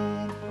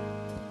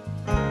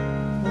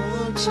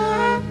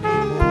 Mojani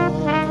mo,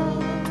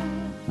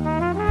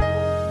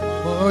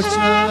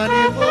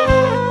 Mojani mo,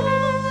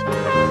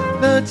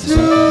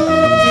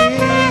 natumi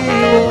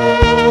mo,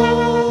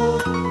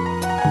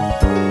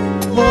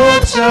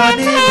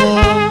 Mojani mo,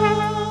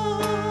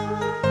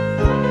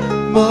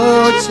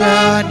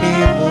 Mojani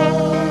mo,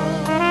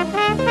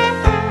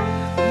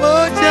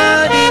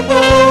 Mojani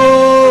mo,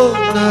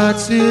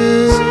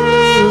 natumi.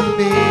 To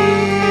me,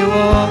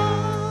 walk.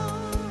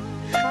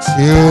 To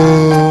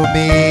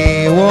me,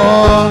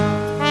 walk.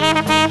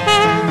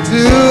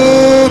 To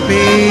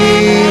me,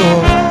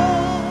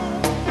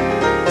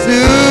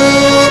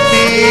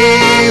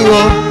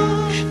 walk.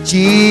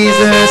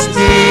 Jesus,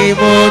 name,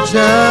 oh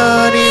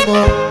Johnny,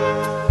 walk.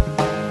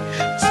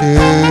 To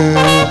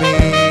me,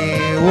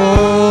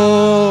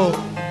 walk.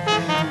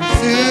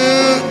 To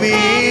me,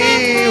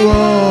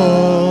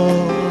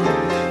 walk.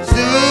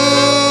 To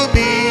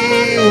me,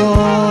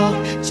 walk.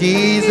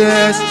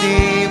 Jesus,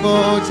 name, oh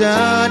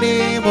Johnny,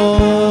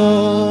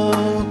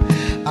 walk.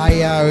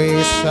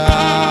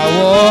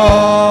 Ayarisawo,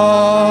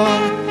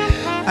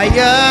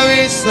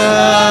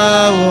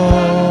 Ayarisawo,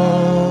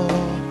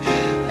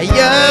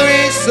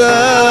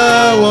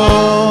 Ayarisawo,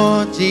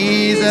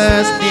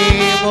 Jesus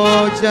name,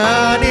 oh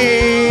Johnny,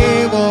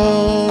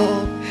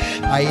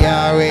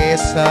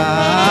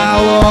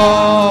 Ayarisawo,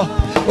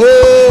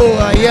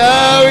 oh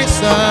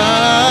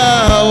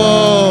Ayarisawo,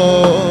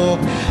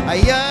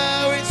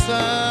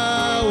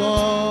 Ayarisawo,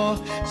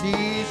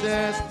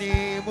 Jesus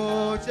name,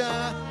 oh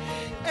Johnny.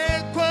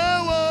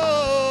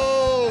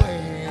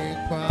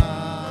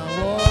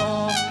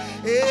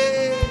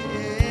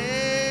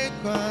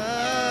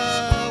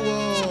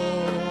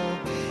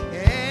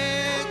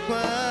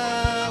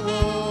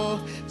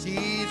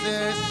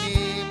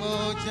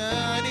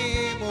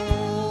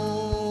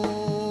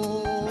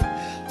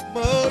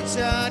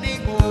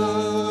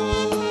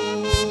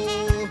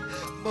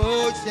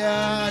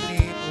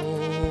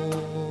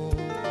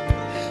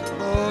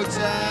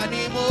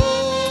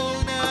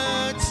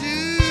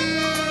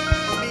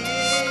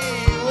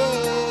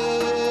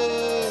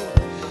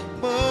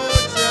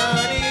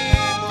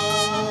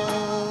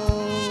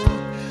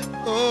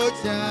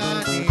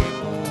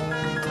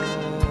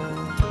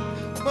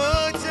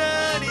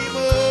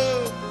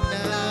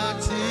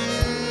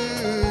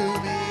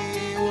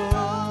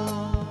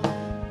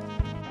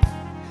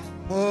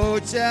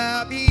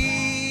 Mojabi,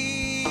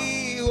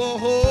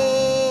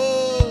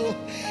 oh,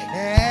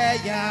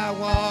 eya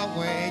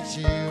wangwe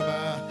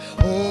chima,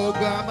 oh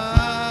grandma,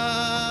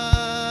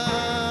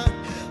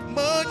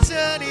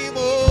 mojani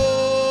mo,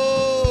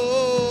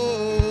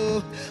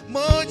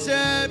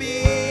 mojabi,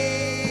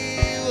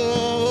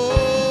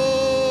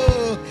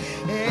 oh,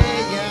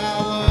 eya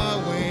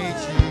wangwe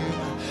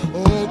chima,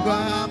 oh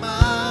grandma,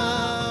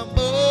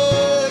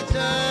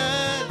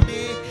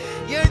 mojani,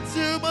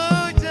 yetu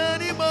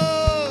mojani mo.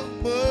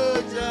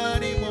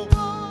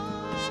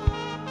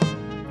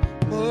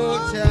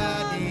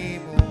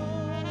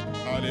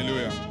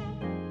 Hallelujah.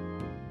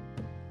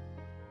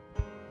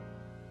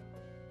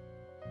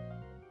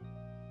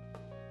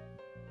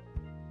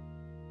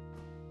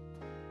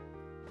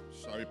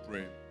 Shall we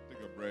pray?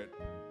 Take a breath.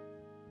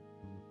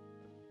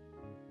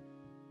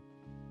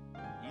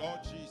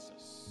 Lord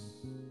Jesus,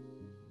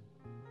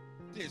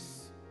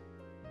 this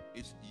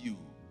is you,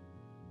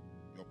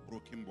 your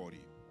broken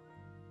body.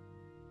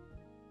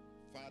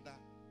 Father,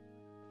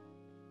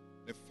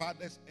 the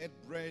fathers ate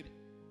bread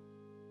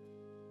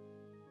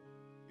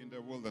in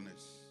the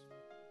wilderness.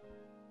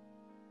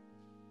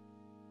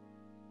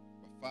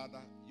 But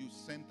Father, you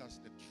sent us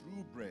the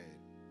true bread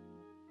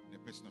in the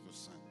person of your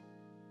Son.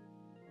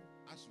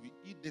 As we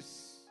eat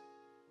this,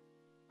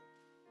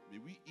 may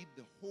we eat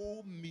the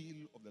whole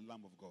meal of the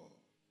Lamb of God.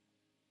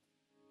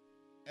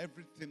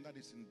 Everything that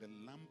is in the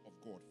Lamb of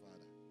God,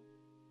 Father,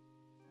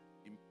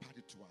 impart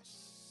it to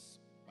us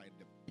by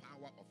the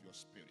power of your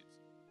Spirit.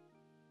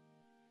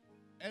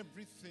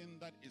 Everything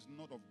that is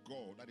not of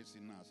God that is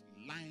in us,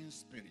 lying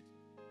spirit,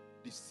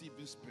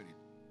 deceiving spirit,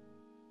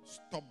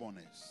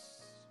 stubbornness,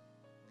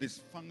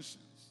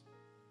 dysfunctions,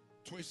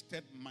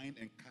 twisted mind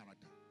and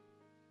character,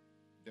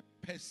 the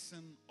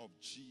person of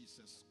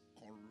Jesus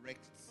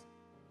corrects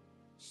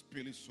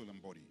spirit, soul,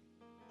 and body.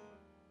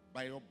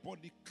 By your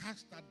body,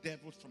 cast out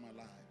devils from our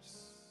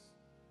lives,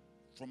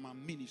 from our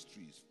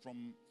ministries,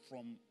 from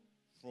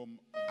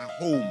our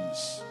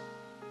homes,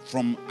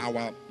 from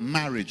our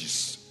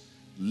marriages.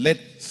 Let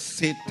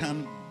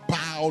Satan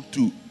bow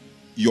to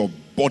your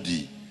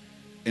body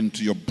and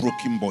to your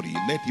broken body.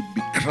 Let it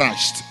be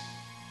crushed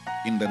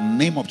in the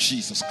name of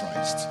Jesus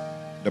Christ,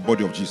 the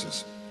body of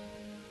Jesus.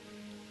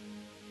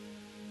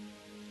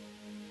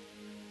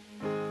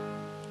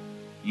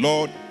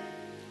 Lord,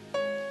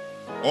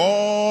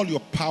 all your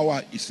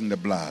power is in the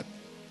blood.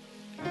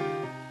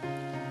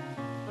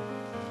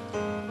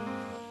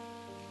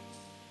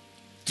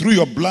 Through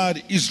your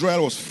blood,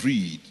 Israel was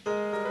freed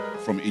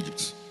from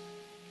Egypt.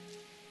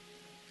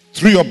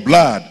 Through your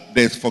blood,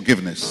 there is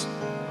forgiveness.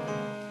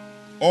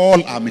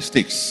 All our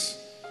mistakes,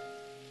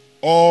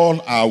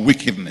 all our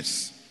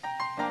wickedness,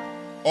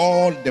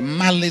 all the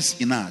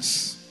malice in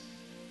us,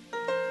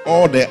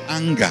 all the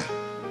anger,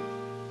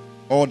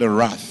 all the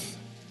wrath,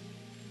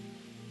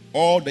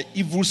 all the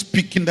evil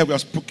speaking that we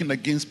have spoken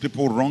against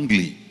people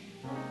wrongly,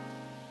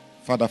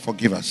 Father,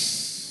 forgive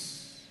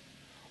us.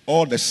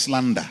 All the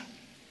slander,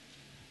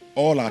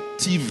 all our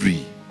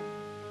thievery,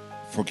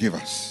 forgive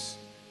us.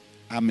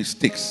 Our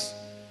mistakes,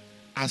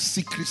 our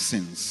secret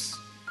sins,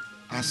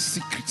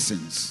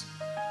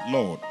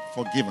 Lord,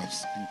 forgive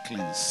us and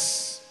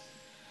cleanse.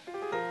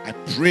 I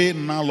pray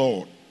now,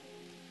 Lord,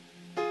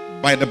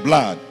 by the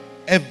blood,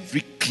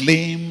 every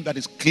claim that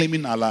is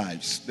claiming our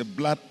lives, the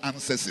blood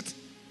answers it.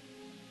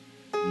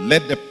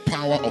 Let the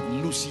power of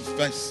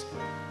Lucifer's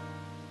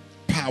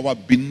power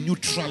be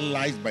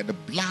neutralized by the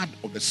blood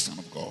of the Son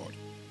of God.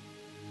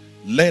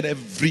 Let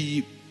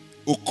every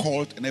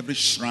occult and every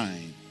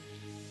shrine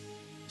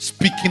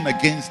speaking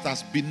against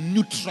us be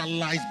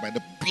neutralized by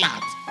the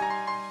blood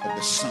of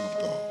the Son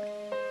of God.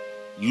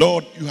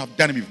 Lord, you have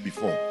done it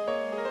before.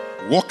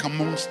 Walk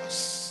amongst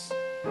us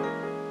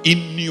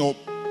in your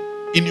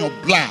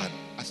blood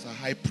as a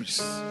high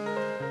priest.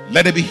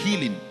 Let there be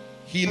healing.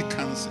 Heal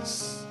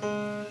cancers.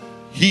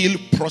 Heal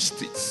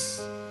prostates.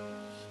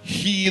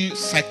 Heal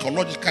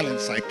psychological and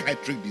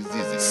psychiatric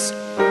diseases.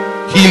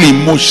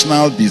 Heal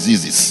emotional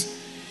diseases.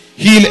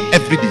 Heal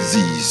every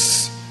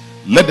disease.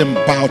 Let them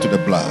bow to the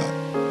blood.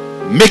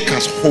 Make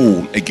us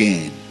whole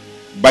again.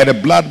 By the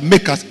blood,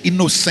 make us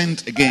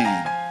innocent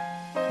again.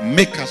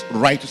 Make us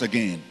righteous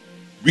again.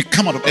 We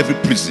come out of every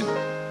prison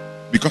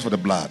because of the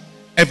blood.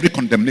 Every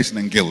condemnation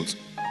and guilt.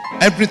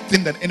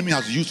 Everything that the enemy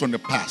has used from the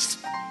past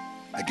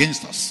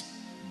against us.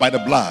 By the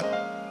blood.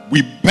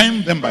 We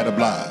bend them by the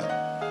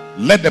blood.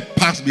 Let the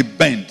past be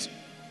bent.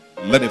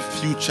 Let the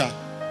future,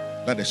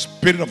 that the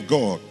Spirit of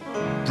God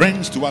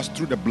brings to us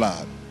through the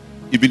blood,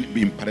 even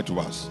be imparted to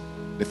us.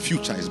 The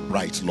future is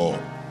bright, Lord.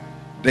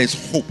 There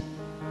is hope.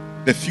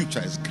 The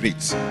future is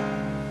great.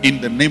 In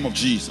the name of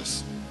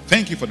Jesus.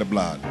 Thank you for the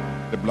blood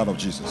of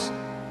Jesus.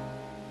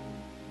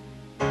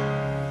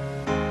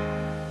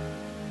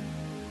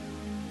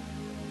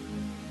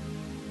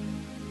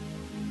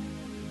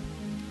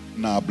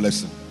 Now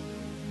bless him.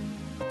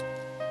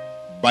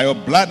 By your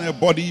blood and your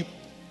body,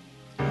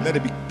 let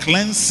it be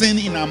cleansing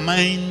in our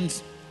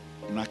minds,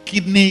 in our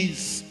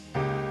kidneys,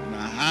 in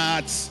our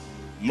hearts,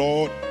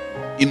 Lord,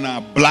 in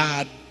our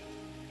blood.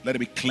 Let it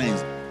be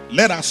cleansed.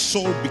 Let our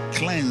soul be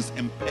cleansed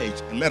and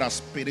purged, and let our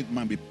spirit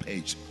man be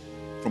purged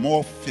from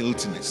all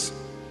filthiness.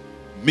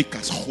 Make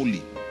us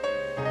holy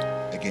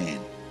again.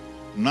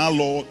 Now,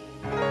 Lord,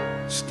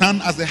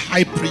 stand as the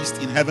high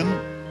priest in heaven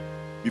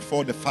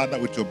before the Father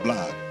with your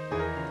blood.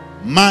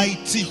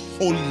 Mighty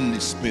Holy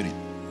Spirit,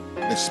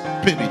 the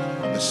Spirit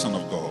of the Son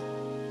of God,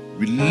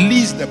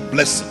 release the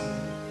blessing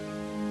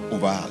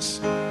over us.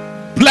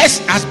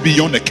 Bless us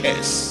beyond a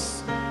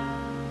curse.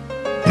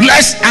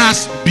 Bless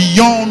us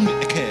beyond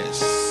a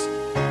curse.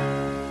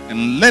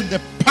 And let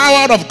the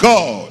power of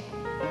God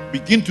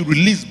begin to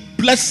release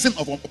blessing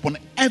upon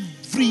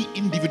every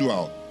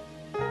individual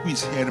who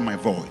is hearing my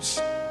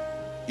voice,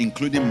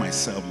 including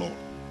myself, Lord.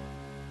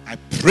 I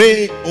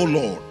pray, oh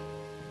Lord,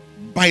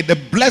 by the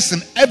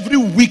blessing, every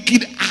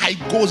wicked eye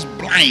goes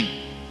blind.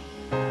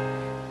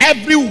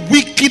 Every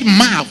wicked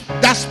mouth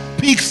that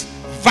speaks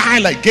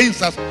vile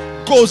against us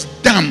goes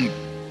dumb.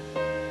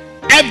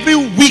 Every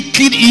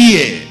wicked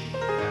ear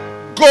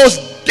goes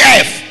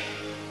deaf.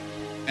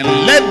 And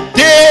let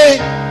they,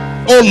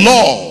 oh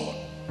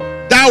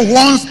Lord, that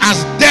once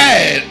us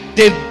dead,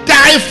 they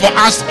die for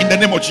us in the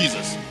name of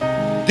Jesus.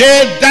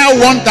 They that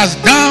want us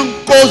down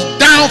goes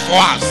down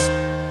for us.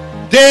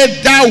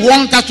 They that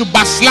want us to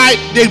backslide,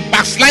 they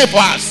backslide for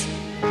us.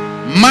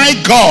 My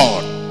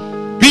God,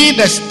 be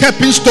the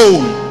stepping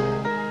stone,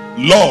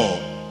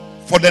 Lord,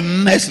 for the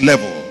next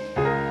level.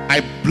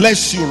 I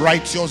bless you,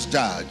 righteous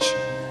judge,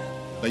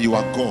 that you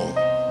are God.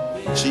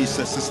 In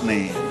Jesus'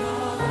 name,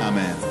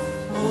 amen.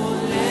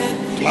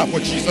 Clap for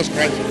Jesus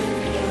Christ,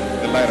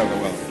 the light of the world.